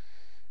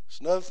 It's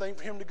another thing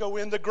for him to go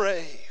in the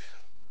grave.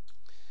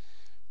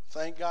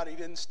 Thank God he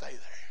didn't stay there.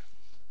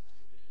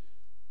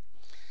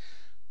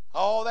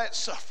 All that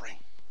suffering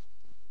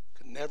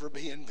could never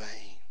be in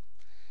vain.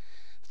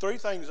 3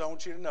 things I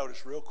want you to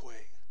notice real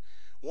quick.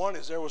 One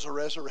is there was a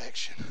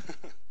resurrection.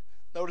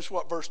 Notice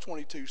what verse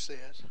 22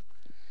 says.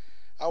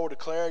 I will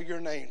declare your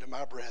name to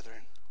my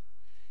brethren.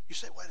 You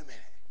say, wait a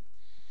minute.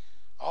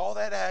 All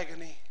that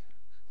agony,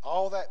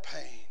 all that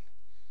pain,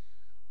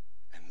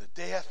 and the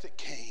death that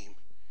came,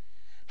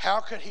 how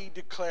could he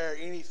declare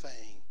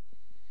anything?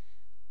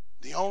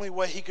 The only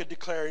way he could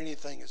declare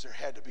anything is there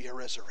had to be a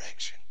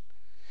resurrection.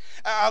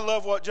 I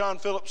love what John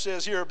Phillips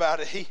says here about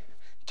it. He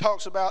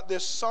talks about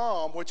this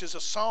psalm, which is a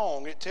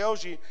song. It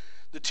tells you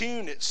the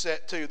tune it's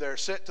set to there,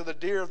 set to the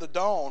deer of the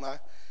dawn.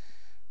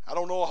 I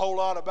don't know a whole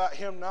lot about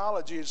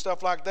hymnology and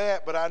stuff like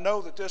that, but I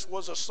know that this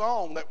was a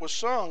song that was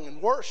sung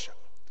in worship.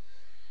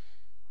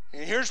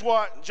 And here's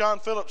what John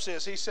Phillips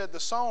says. He said the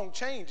song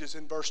changes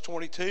in verse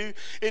 22.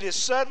 It is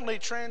suddenly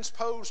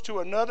transposed to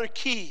another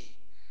key.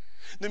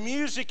 The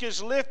music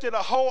is lifted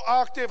a whole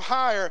octave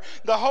higher.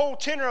 The whole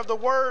tenor of the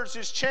words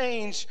is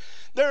changed.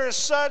 There is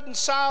sudden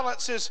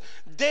silence as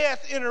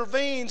death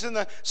intervenes, and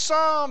the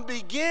psalm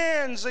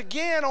begins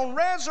again on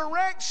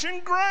resurrection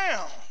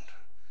ground.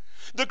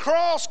 The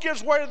cross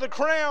gives way to the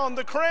crown,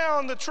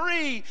 the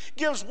tree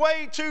gives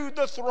way to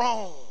the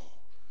throne.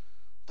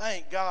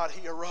 Thank God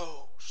he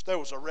arose. There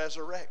was a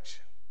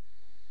resurrection.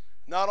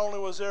 Not only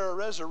was there a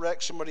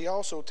resurrection, but he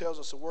also tells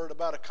us a word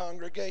about a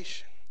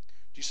congregation.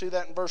 Do you see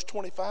that in verse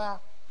 25?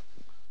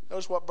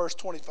 Notice what verse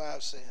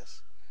 25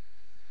 says.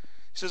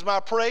 He says, my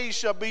praise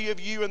shall be of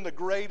you in the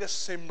great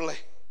assembly.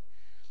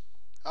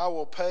 I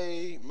will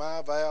pay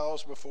my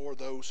vows before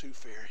those who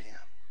fear him.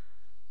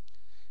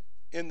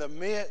 In the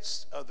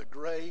midst of the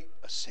great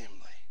assembly.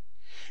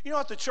 You know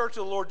what the church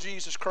of the Lord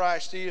Jesus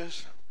Christ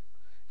is?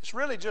 It's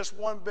really just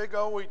one big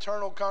old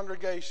eternal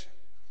congregation.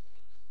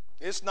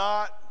 It's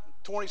not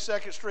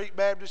 22nd Street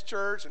Baptist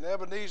Church and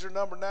Ebenezer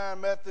number 9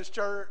 Methodist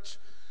Church.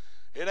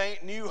 It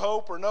ain't New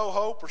Hope or No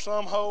Hope or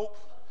Some Hope.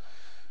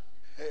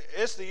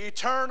 It's the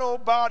eternal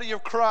body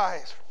of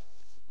Christ.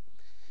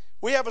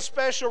 We have a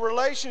special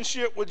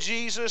relationship with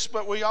Jesus,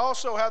 but we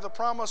also have the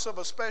promise of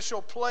a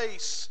special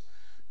place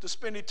to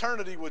spend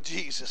eternity with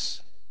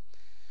Jesus.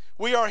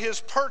 We are His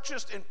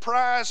purchased and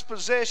prized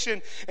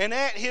possession, and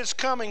at His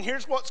coming,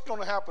 here's what's going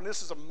to happen.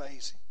 This is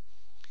amazing.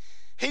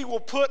 He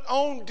will put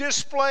on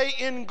display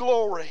in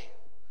glory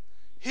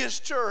His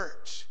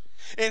church,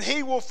 and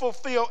He will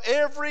fulfill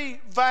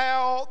every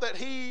vow that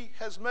He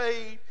has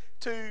made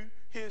to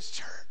His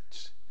church.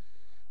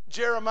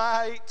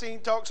 Jeremiah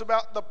 18 talks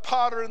about the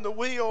potter and the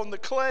wheel and the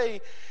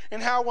clay,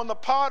 and how when the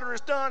potter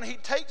is done, he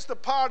takes the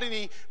pot and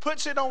he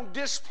puts it on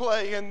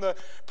display, and the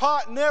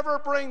pot never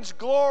brings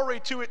glory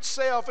to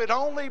itself. It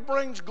only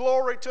brings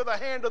glory to the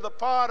hand of the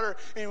potter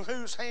in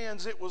whose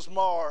hands it was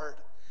marred.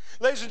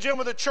 Ladies and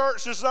gentlemen, the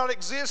church does not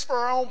exist for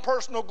our own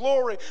personal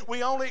glory.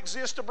 We only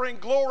exist to bring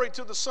glory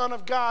to the Son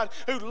of God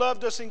who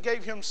loved us and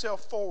gave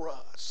Himself for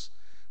us.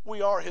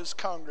 We are His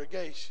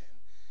congregation.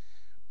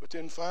 But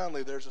then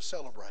finally, there's a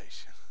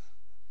celebration.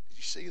 Did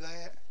you see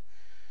that?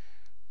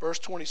 Verse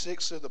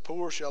 26 says, the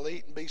poor shall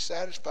eat and be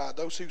satisfied.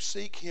 Those who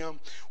seek Him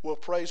will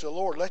praise the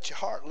Lord. Let your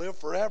heart live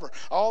forever.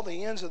 All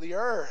the ends of the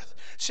earth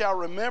shall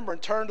remember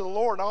and turn to the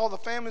Lord, and all the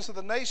families of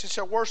the nations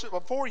shall worship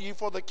before you,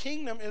 for the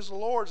kingdom is the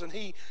Lord's, and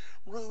He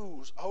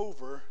rules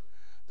over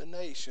the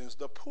nations.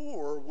 The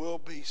poor will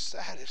be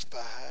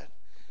satisfied.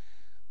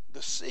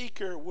 The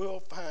seeker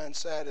will find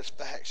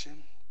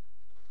satisfaction.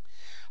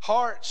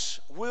 Hearts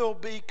will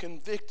be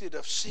convicted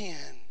of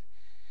sin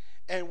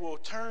and will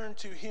turn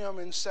to Him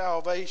in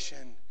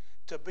salvation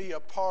to be a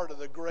part of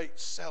the great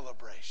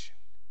celebration.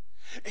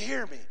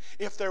 Hear me.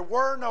 If there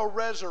were no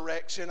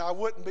resurrection, I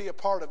wouldn't be a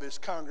part of His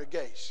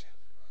congregation.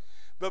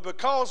 But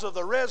because of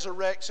the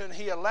resurrection,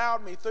 He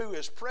allowed me through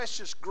His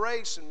precious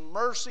grace and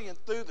mercy and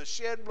through the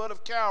shed blood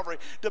of Calvary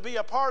to be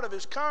a part of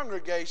His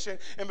congregation.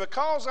 And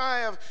because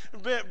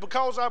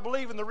I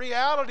believe in the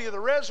reality of the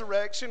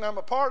resurrection, I'm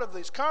a part of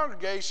this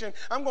congregation,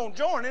 I'm going to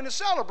join in the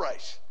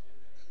celebration.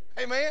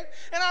 Amen.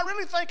 And I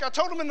really think, I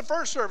told them in the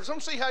first service, let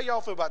me see how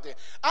y'all feel about that.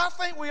 I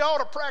think we ought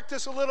to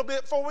practice a little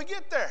bit before we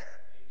get there.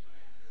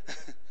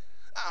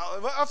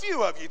 A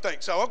few of you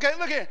think so. Okay,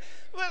 look here.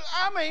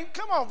 I mean,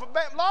 come on.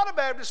 A lot of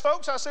Baptist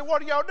folks, I say,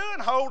 what are y'all doing?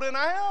 Holding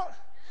out?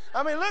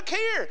 I mean, look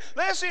here.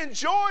 Let's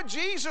enjoy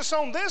Jesus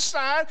on this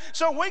side,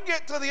 so when we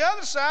get to the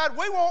other side,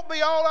 we won't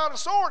be all out of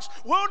sorts.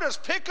 We'll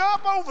just pick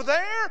up over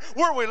there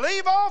where we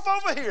leave off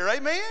over here.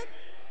 Amen?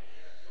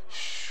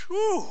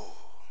 Whew.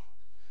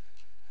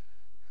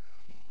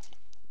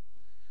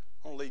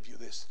 I want to leave you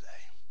this today.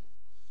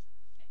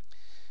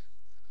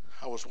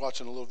 I was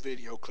watching a little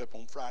video clip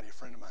on Friday a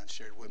friend of mine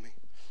shared with me.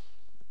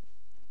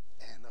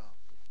 And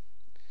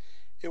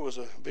it was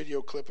a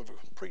video clip of a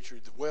preacher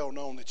that's well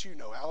known that you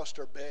know,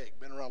 Alistair Begg,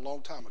 been around a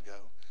long time ago.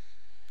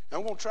 And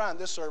I'm going to try in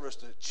this service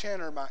to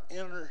channel my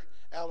inner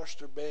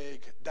Alistair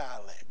Begg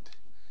dialect,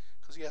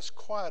 because he has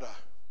quite a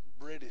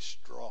British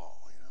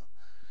drawl, you know.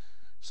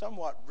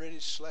 Somewhat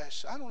British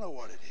 / I don't know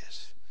what it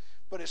is.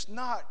 But it's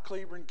not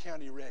Cleveland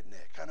County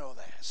redneck. I know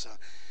that. So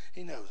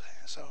he knows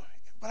that. So,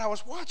 but I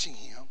was watching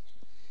him,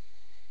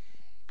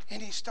 and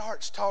he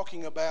starts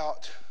talking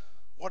about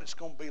what it's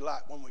going to be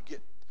like when we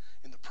get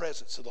in the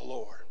presence of the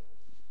Lord.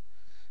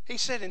 He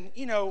said, and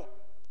you know,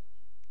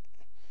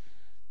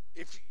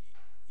 if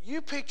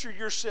you picture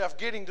yourself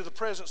getting to the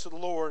presence of the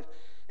Lord,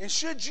 and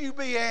should you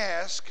be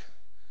asked,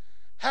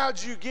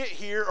 how'd you get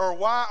here, or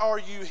why are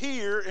you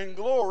here in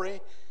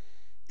glory?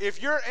 If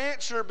your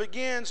answer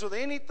begins with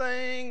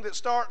anything that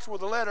starts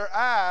with the letter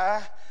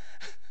I,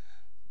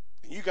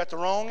 you got the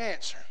wrong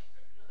answer.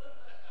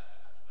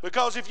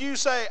 Because if you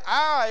say,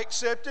 I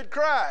accepted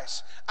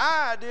Christ,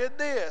 I did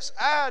this,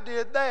 I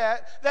did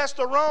that, that's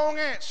the wrong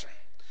answer.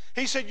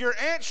 He said your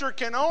answer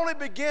can only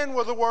begin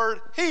with the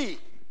word He.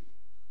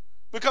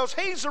 Because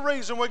He's the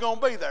reason we're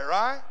going to be there,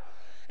 right?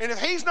 And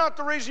if He's not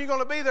the reason you're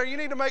going to be there, you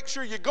need to make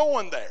sure you're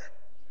going there.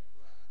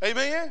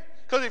 Amen?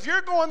 Because if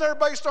you're going there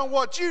based on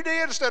what you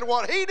did instead of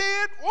what He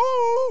did,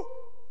 woo!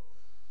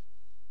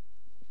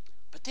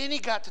 But then he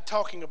got to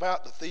talking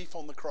about the thief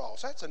on the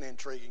cross. That's an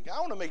intriguing guy. I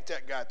want to meet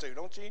that guy too,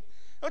 don't you?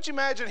 Don't you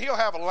imagine he'll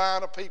have a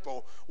line of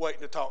people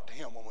waiting to talk to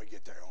him when we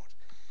get there.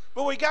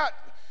 But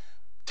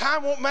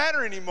time won't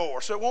matter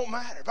anymore, so it won't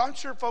matter. But I'm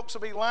sure folks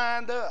will be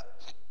lined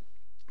up.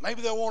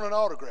 Maybe they'll want an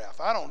autograph.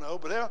 I don't know,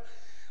 but they'll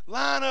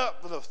line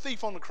up with a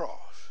thief on the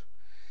cross.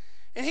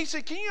 And he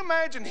said, can you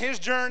imagine his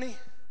journey?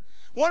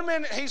 One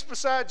minute he's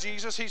beside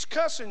Jesus, he's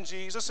cussing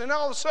Jesus, and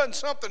all of a sudden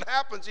something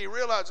happens. He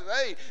realizes,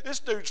 hey, this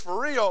dude's for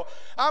real.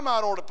 I might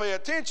ought to pay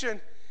attention.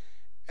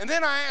 And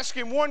then I ask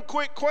him one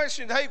quick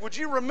question. Hey, would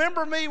you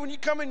remember me when you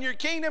come in your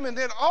kingdom? And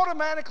then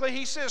automatically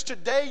he says,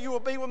 today you will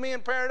be with me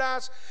in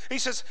paradise. He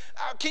says,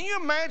 can you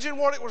imagine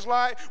what it was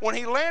like when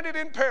he landed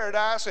in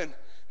paradise? And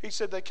he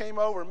said they came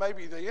over and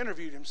maybe they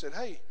interviewed him and said,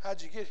 hey, how'd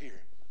you get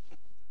here?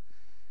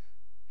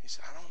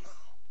 said, I don't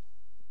know.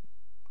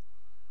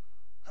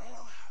 I don't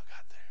know how I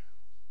got there.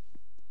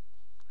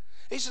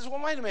 He says,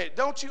 well, wait a minute.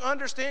 Don't you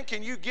understand?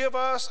 Can you give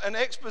us an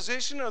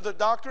exposition of the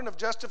doctrine of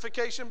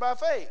justification by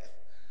faith?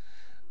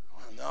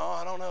 Well, no,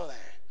 I don't know that.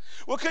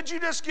 Well, could you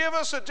just give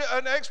us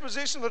an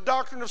exposition of the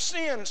doctrine of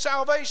sin and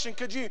salvation?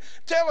 Could you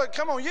tell it,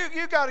 come on,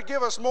 you got to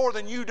give us more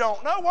than you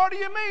don't know. What do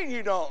you mean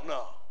you don't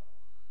know?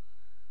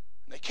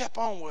 And they kept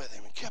on with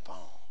him and kept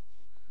on.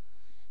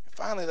 And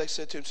finally they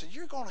said to him,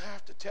 you're going to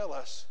have to tell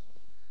us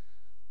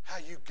how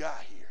you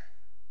got here.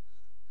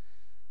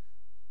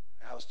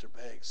 Alistair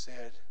Begg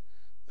said,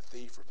 the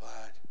thief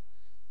replied,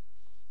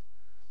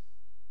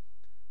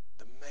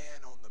 the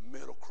man on the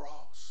middle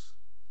cross,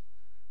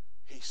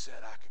 he said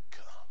I could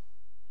come.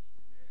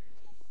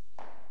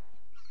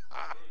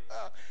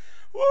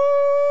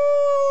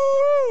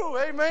 Woo!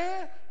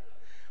 Amen.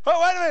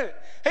 Well, wait a minute.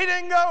 He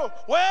didn't go,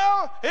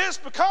 well, it's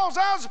because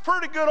I was a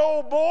pretty good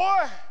old boy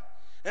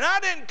and I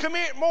didn't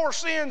commit more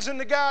sins than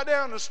the guy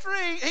down the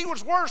street. He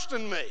was worse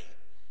than me.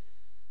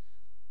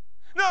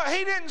 No,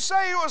 he didn't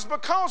say it was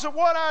because of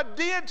what I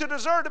did to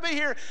deserve to be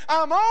here.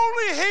 I'm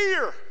only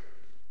here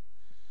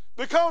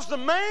because the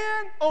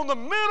man on the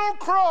middle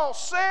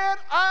cross said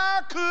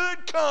I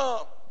could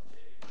come.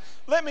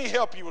 Let me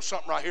help you with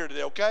something right here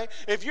today, okay?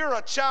 If you're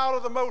a child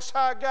of the Most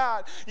High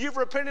God, you've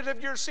repented of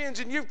your sins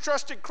and you've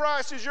trusted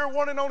Christ as your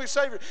one and only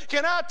Savior,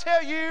 can I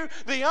tell you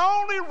the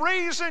only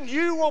reason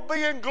you will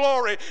be in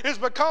glory is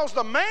because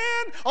the man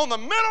on the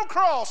middle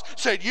cross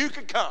said you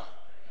could come.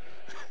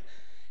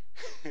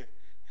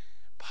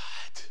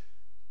 But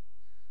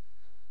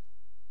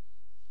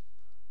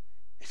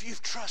if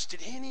you've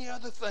trusted any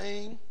other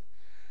thing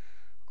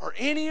or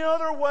any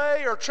other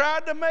way or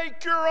tried to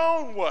make your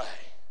own way,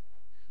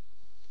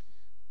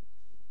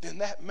 then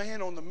that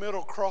man on the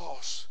middle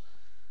cross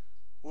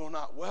will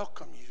not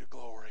welcome you to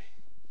glory,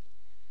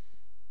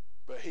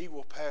 but he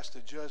will pass the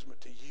judgment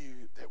to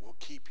you that will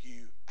keep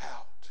you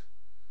out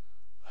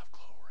of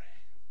glory.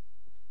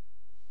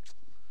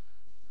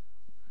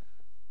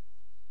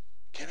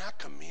 Can I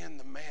commend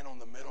the man on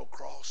the middle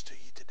cross to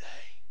you today?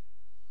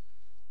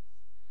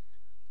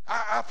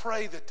 I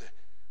pray that the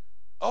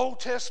Old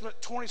Testament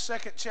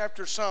 22nd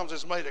chapter of Psalms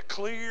has made a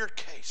clear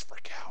case for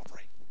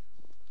Calvary.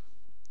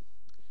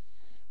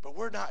 But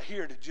we're not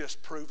here to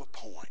just prove a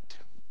point.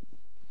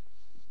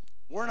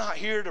 We're not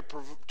here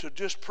to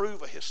just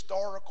prove a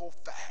historical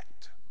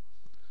fact.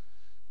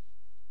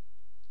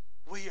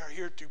 We are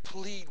here to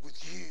plead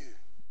with you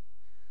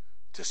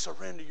to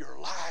surrender your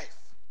life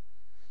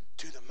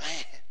to the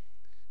man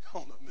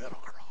on the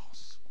middle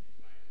cross.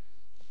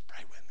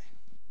 Pray with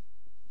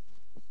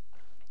me.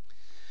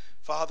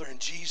 Father, in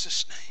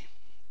Jesus' name,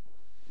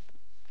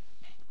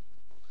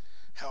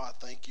 how I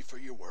thank you for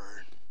your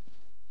word.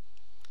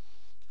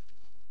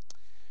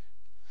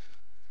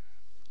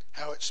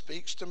 How it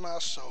speaks to my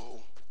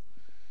soul,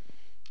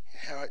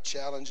 and how it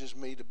challenges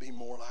me to be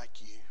more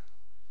like you.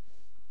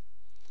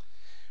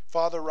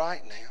 Father,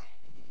 right now,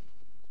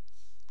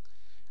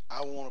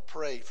 I want to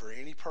pray for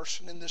any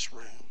person in this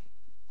room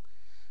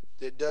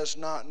that does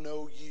not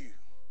know you,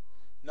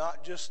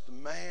 not just the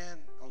man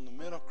on the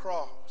middle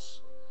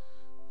cross,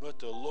 but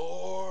the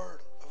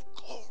Lord of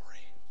glory,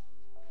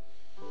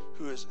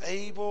 who is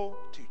able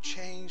to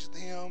change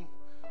them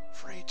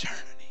for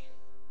eternity.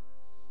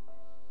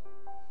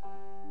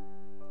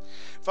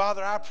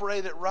 Father, I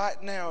pray that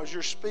right now as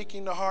you're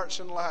speaking to hearts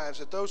and lives,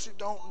 that those who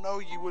don't know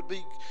you would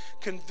be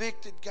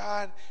convicted,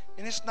 God.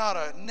 And it's not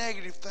a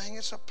negative thing,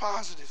 it's a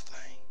positive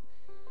thing.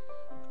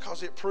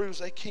 Because it proves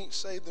they can't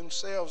save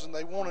themselves and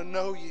they want to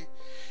know you.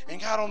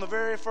 And God, on the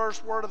very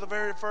first word of the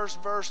very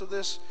first verse of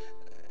this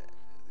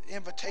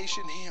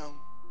invitation hymn,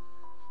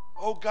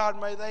 oh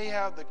God, may they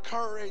have the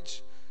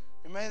courage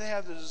and may they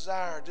have the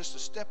desire just to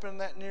step in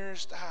that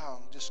nearest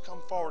aisle and just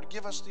come forward.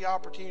 Give us the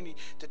opportunity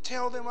to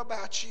tell them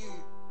about you.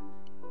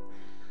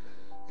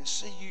 And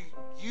see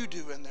you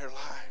do in their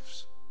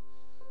lives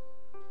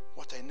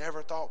what they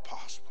never thought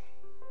possible.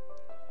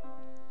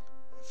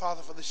 And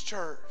Father, for this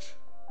church,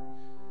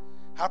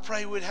 I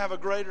pray we'd have a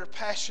greater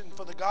passion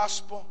for the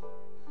gospel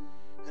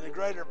and a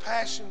greater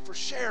passion for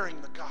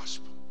sharing the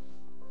gospel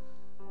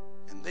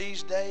in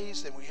these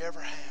days than we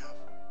ever have.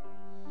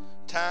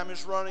 Time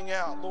is running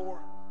out,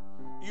 Lord.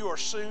 You are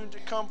soon to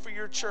come for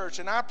your church.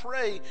 And I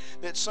pray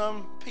that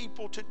some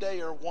people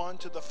today are won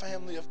to the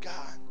family of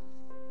God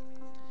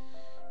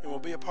and will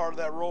be a part of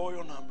that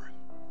royal number.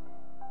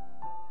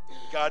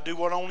 God, do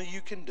what only you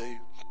can do.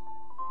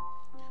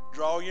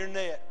 Draw your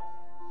net.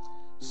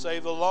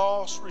 Save the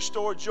lost.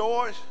 Restore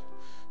joy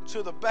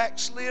to the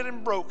backslid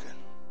and broken.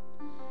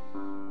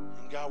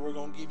 And God, we're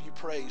going to give you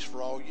praise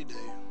for all you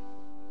do.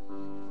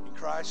 In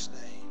Christ's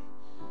name,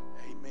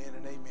 amen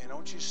and amen. I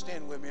want you to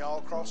stand with me all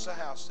across the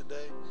house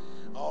today.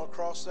 All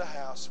across the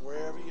house,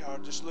 wherever you are.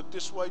 Just look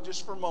this way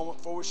just for a moment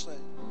before we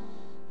sing.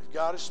 If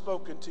God has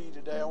spoken to you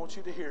today, I want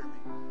you to hear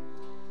me.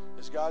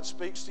 As God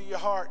speaks to your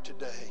heart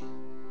today,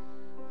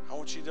 I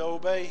want you to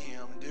obey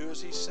Him and do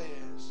as He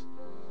says.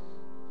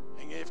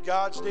 And If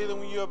God's dealing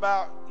with you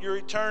about your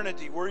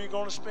eternity, where you're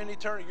going to spend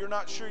eternity, you're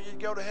not sure you'd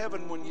go to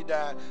heaven when you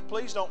die,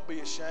 please don't be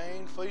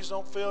ashamed. Please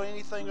don't feel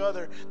anything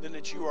other than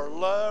that you are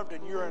loved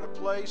and you're in a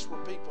place where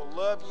people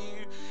love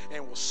you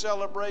and will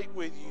celebrate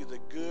with you the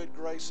good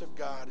grace of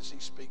God as He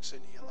speaks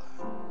into your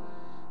life.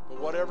 But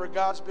whatever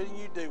God's bidding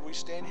you do, we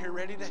stand here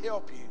ready to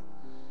help you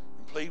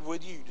and plead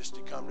with you just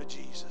to come to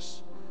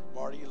Jesus.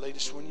 Marty, you lead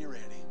us when you're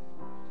ready.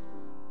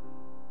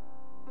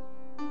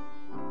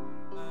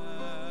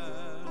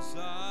 As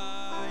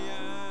I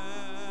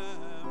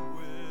am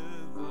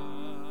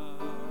without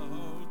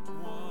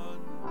one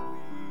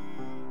plea,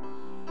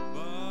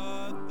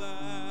 but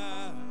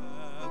that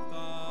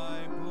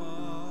thy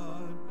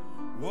blood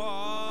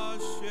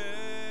was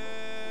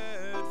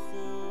shed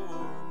for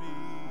me,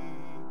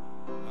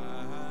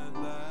 and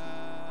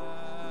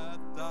that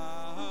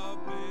thou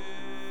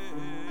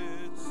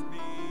bidst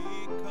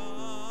me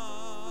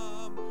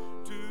come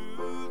to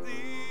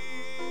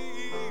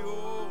thee, O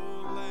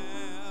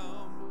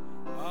Lamb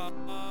of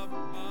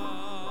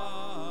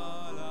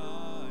God, I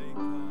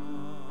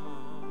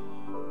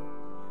come,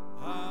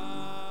 I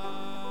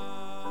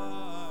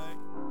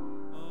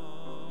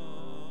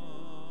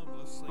come.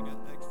 Let's sing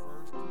that next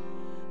verse.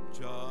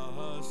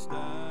 Just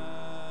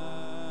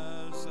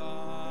as I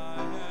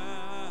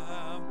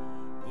am,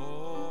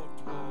 though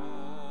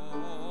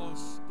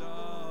tossed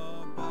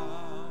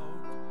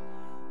about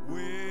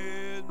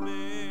with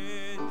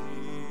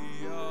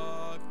many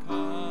a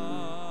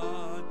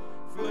conflict,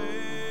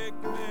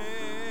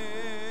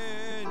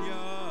 many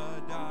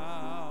a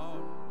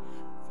doubt,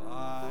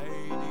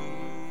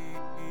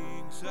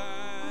 fightings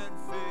and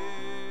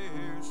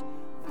fears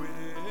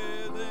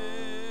within,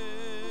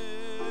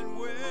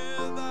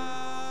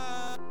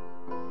 without,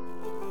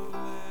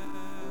 Lamb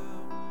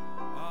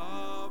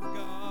of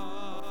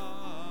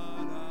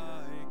God, I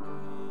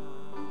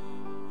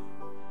come,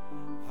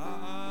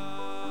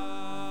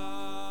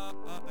 I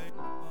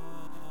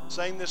come.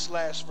 Sing this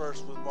last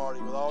verse with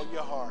Marty with all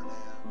your heart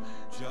now.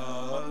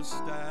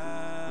 Just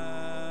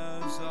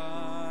as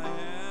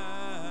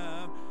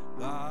I am,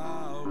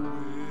 thou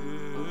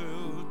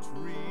wilt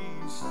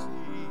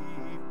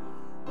receive,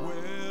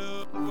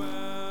 wilt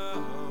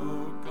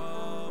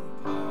welcome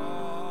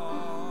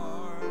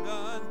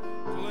pardon,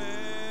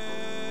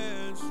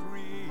 cleanse,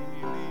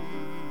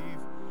 relief,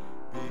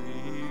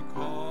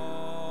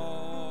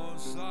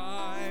 because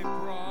I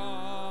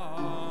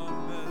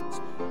promise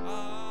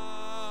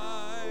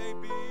I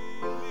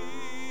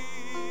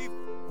believe,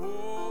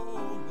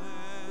 O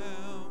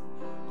Lamb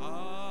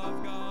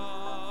of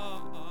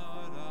God, I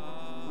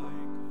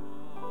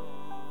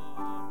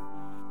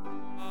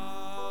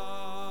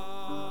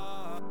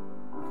come.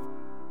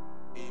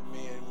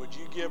 Amen. Would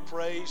you give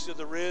praise to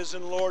the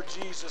risen Lord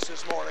Jesus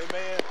this morning?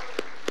 Amen.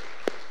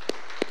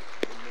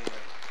 Amen.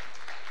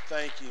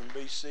 Thank you, and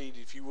be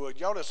seated if you would.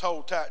 Y'all just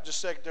hold tight just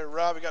a second there,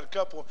 Rob. We got a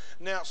couple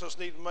announcements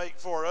need to make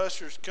before our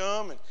ushers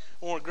come, and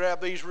I want to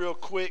grab these real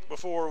quick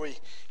before we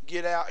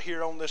get out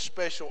here on this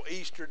special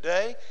Easter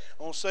day.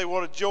 I want to say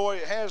what a joy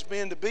it has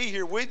been to be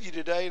here with you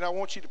today, and I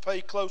want you to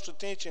pay close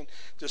attention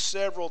to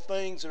several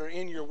things that are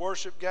in your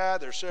worship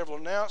guide. There's several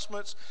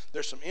announcements.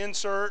 There's some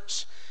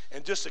inserts,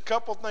 and just a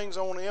couple things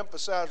I want to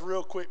emphasize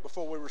real quick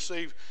before we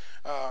receive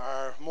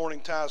our morning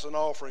tithes and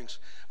offerings.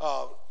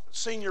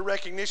 Senior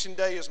Recognition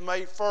Day is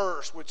May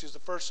 1st, which is the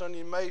first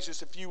Sunday in May. It's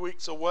just a few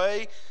weeks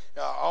away.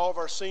 All of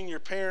our senior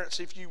parents,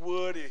 if you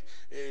would,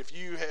 if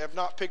you have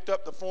not picked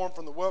up the form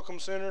from the Welcome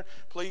Center,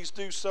 please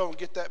do so and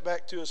get that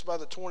back to us by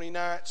the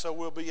 29th so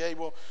we'll be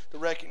able to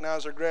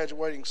recognize our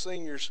graduating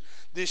seniors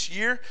this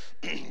year.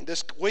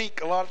 This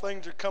week, a lot of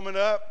things are coming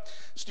up.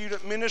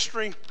 Student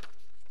ministry.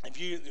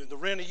 The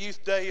Rent a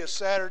Youth Day is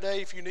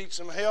Saturday. If you need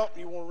some help,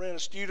 you want to rent a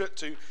student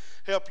to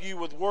help you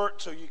with work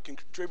so you can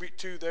contribute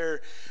to their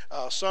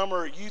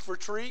summer youth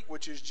retreat,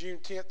 which is June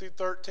 10th through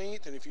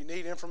 13th. And if you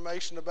need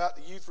information about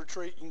the youth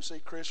retreat, you can see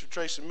Chris or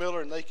Tracy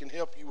Miller, and they can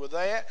help you with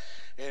that.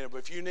 And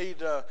if you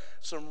need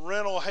some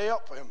rental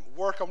help and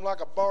work them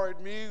like a borrowed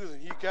mule, then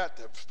you got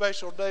the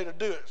special day to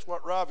do it. It's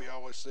what Robbie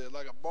always said,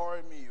 like a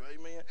borrowed mule.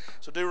 Amen.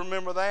 So do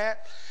remember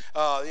that.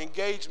 The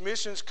Engaged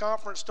Missions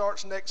Conference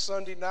starts next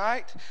Sunday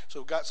night. So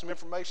we've got some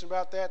information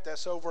about that.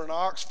 That's over in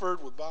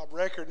Oxford with Bob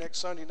Record next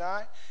Sunday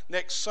night.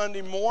 Next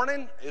Sunday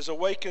morning is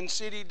Awaken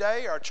City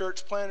Day. Our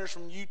church planters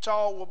from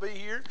Utah will be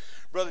here.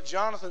 Brother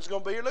Jonathan's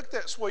going to be here. Look at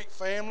that sweet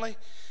family.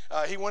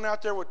 He went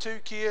out there with 2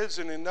 kids,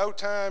 and in no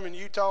time in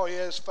Utah he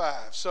has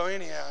 5. So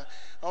anyhow,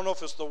 I don't know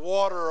if it's the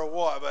water or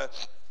what,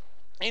 but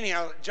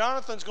anyhow,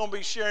 Jonathan's going to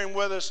be sharing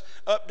with us,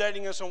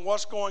 updating us on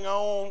what's going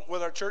on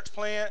with our church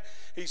plant.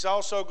 He's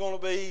also going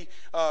to be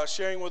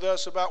sharing with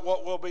us about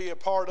what we'll be a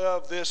part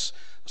of this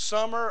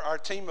summer. Our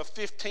team of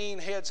 15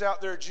 heads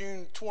out there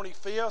June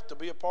 25th to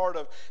be a part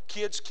of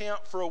Kids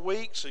Camp for a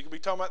week, so you can be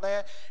talking about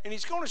that. And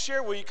he's going to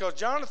share with you, because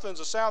Jonathan's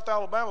a South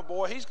Alabama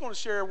boy, he's going to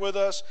share with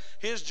us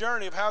his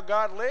journey of how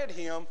God led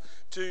him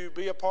to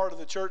be a part of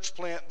the church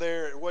plant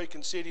there at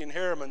Waken City in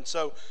Harriman.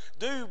 So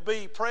do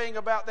be praying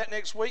about that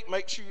next week.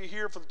 Make sure you're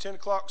here for the 10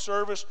 o'clock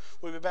service.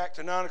 We'll be back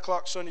to 9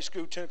 o'clock Sunday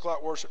school, 10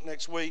 o'clock worship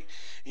next week,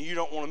 and you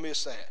don't want to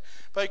miss that.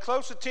 Pay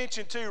close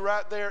attention to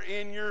right there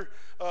in your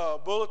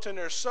bulletin.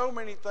 There's so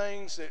many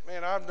things that,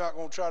 man, I'm not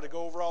going to try to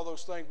go over all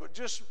those things, but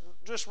just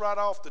right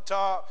off the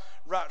top,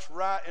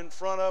 right in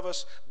front of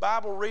us,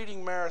 Bible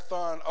reading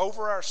marathon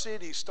over our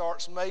city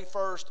starts May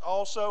 1st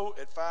also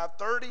at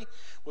 5:30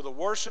 with a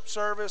worship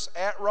service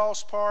at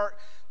Ross Park.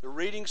 The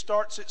reading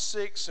starts at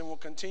 6 and will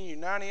continue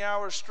 90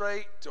 hours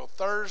straight till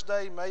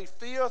Thursday, May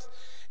 5th,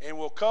 and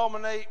will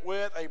culminate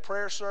with a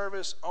prayer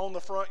service on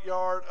the front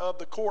yard of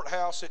the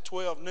courthouse at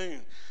 12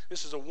 noon.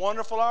 This is a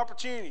wonderful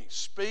opportunity.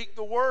 Speak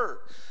the word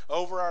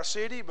over our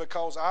city,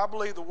 because I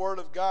believe the word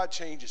of God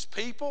changes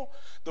people.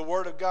 The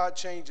word of God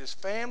changes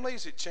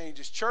families. It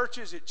changes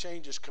churches. It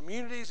changes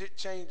communities. It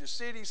changes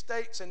cities,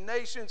 states, and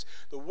nations.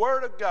 The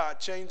word of God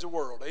changes the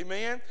world.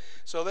 Amen?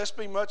 So let's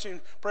be much in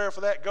prayer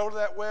for that. Go to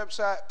that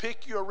website.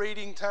 Pick your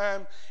reading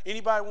time.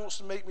 Anybody wants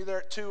to meet me there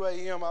at 2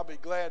 a.m., I'll be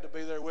glad to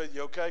be there with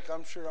you, okay?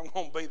 I'm sure I'm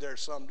going to be there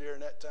some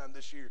during that time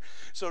this year.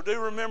 So do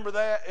remember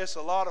that. It's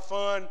a lot of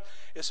fun.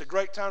 It's a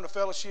great time to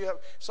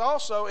fellowship. It's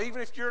also,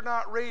 even if you're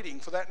not reading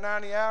for that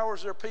 90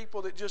 hours, there are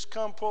people that just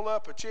come pull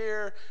up a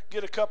chair,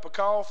 get a cup of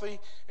coffee,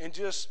 and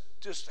just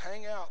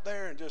hang out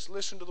there and just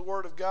listen to the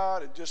Word of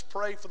God and just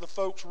pray for the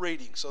folks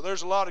reading. So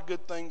there's a lot of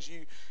good things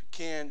you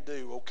can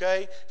do,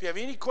 okay? If you have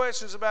any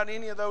questions about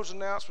any of those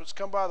announcements,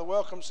 come by the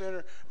Welcome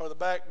Center or the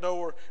back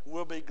door, and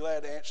we'll be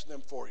glad to answer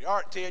them for you. All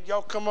right, Ted,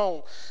 y'all come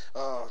on.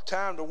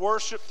 Time to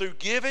worship through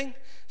giving.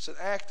 It's an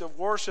act of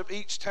worship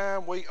each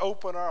time we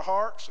open our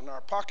hearts and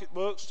our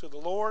pocketbooks to the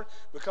Lord,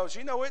 because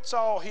you know it's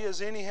all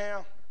His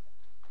anyhow.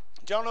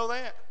 Did y'all know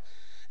that?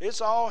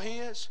 It's all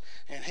His,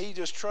 and He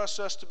just trusts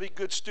us to be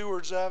good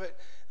stewards of it.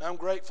 And I'm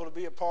grateful to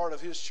be a part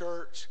of His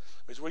church.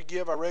 As we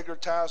give our regular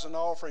tithes and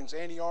offerings,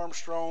 Annie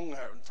Armstrong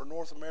for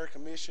North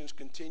American Missions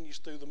continues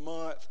through the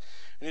month.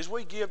 And as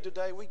we give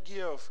today, we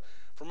give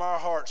from our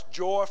hearts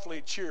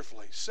joyfully,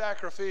 cheerfully,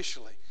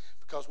 sacrificially,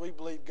 because we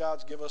believe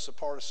God's given us a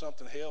part of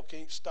something hell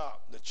can't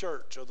stop, the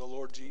church of the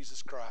Lord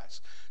Jesus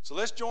Christ. So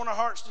let's join our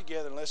hearts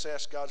together and let's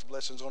ask God's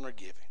blessings on our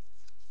giving.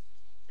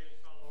 Heavenly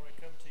Father, Lord, I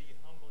come to you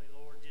humbly,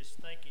 Lord, just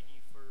thanking you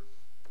for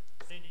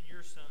sending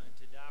your Son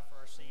to die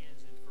for our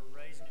sins and for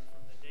raising him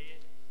from the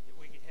dead, that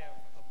we could have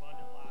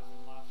abundant life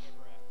and life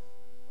ever after.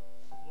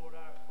 Lord,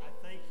 I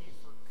thank you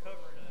for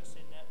covering us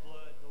in that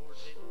blood, Lord,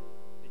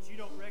 that you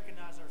don't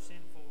recognize our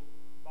sinful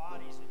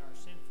bodies and our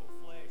sinful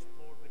flesh,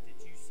 Lord, but that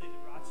you see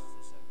the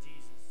righteousness of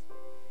Jesus.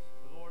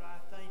 But Lord,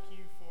 I thank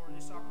you for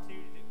this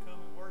opportunity to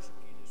come and worship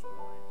you this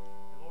morning.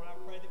 And Lord, I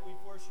pray that we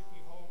worship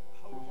you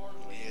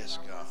wholeheartedly. Yes,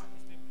 God.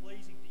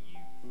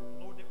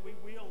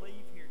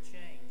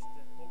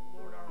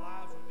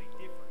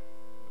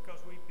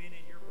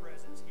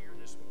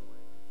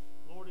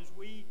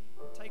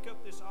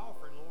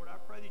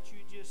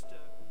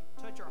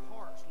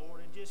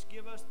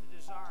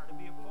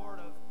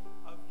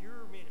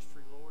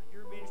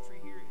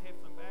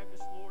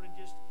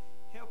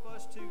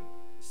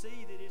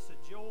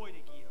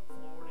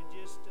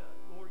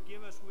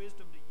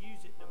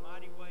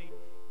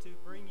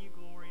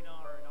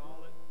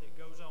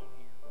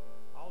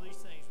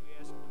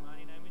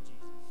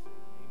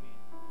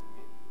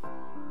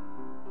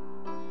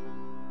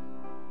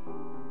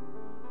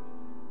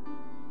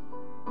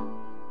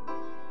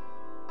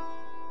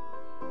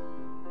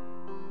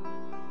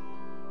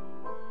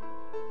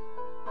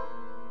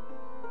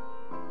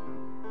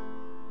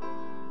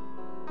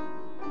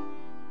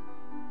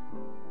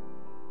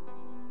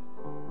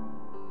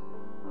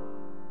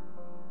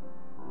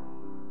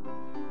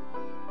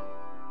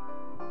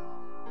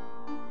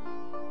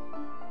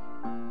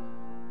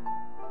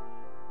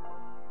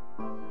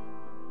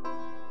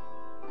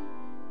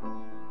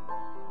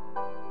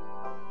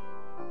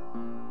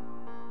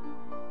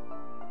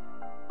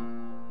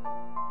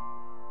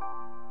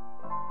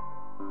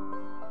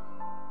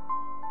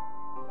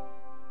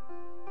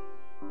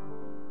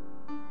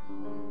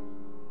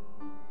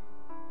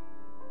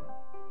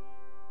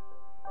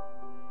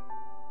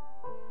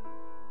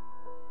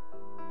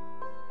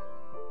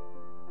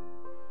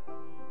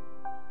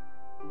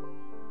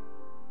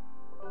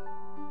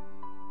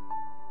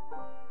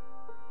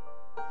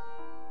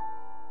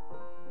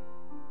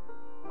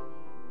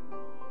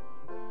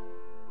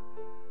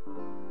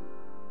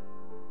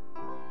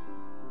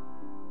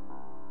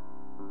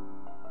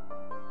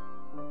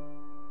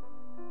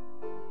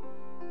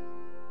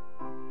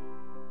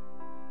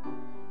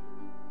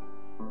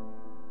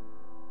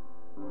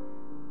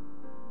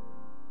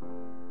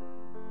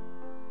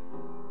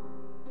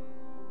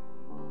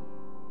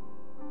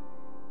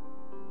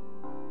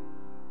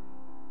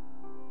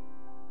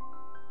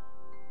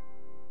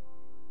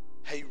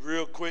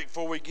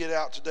 get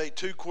out today,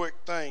 2 quick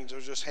things. I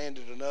was just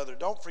handed another.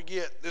 Don't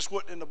forget, this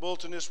wasn't in the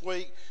bulletin this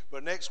week,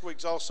 but next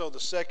week's also the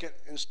second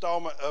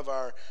installment of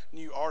our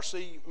new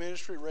RC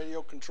ministry,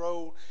 Radio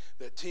Control,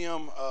 that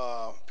Tim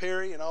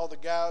Perry and all the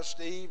guys,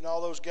 Steve and all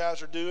those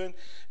guys are doing.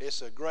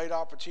 It's a great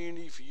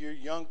opportunity for your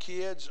young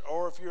kids,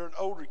 or if you're an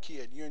older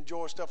kid, you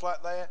enjoy stuff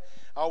like that.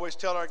 I always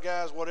tell our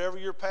guys, whatever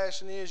your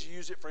passion is,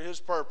 use it for His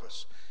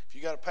purpose. If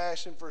you got a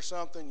passion for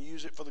something,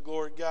 use it for the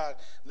glory of God.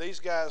 These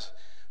guys,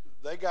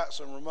 they got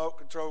some remote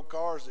control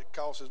cars that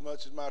cost as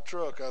much as my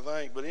truck, I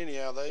think. But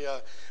anyhow, they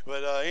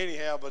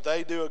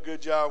do a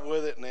good job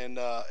with it, and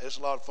it's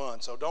a lot of fun.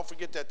 So don't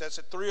forget that. That's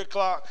at 3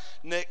 o'clock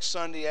next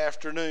Sunday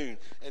afternoon.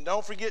 And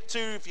don't forget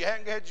too, if you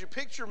haven't had your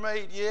picture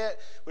made yet,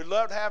 we'd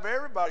love to have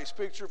everybody's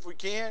picture if we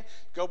can.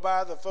 Go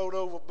by the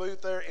photo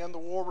booth there in the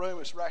war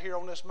room. It's right here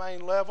on this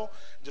main level.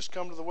 Just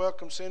come to the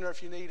Welcome Center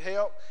if you need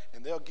help,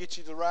 and they'll get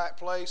you to the right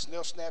place, and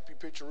they'll snap your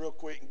picture real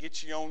quick and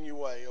get you on your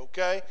way.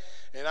 Okay?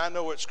 And I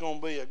know it's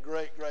going to be a great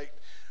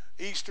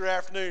Easter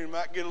afternoon. It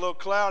might get a little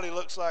cloudy,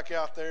 looks like,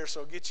 out there,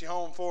 so get you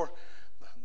home for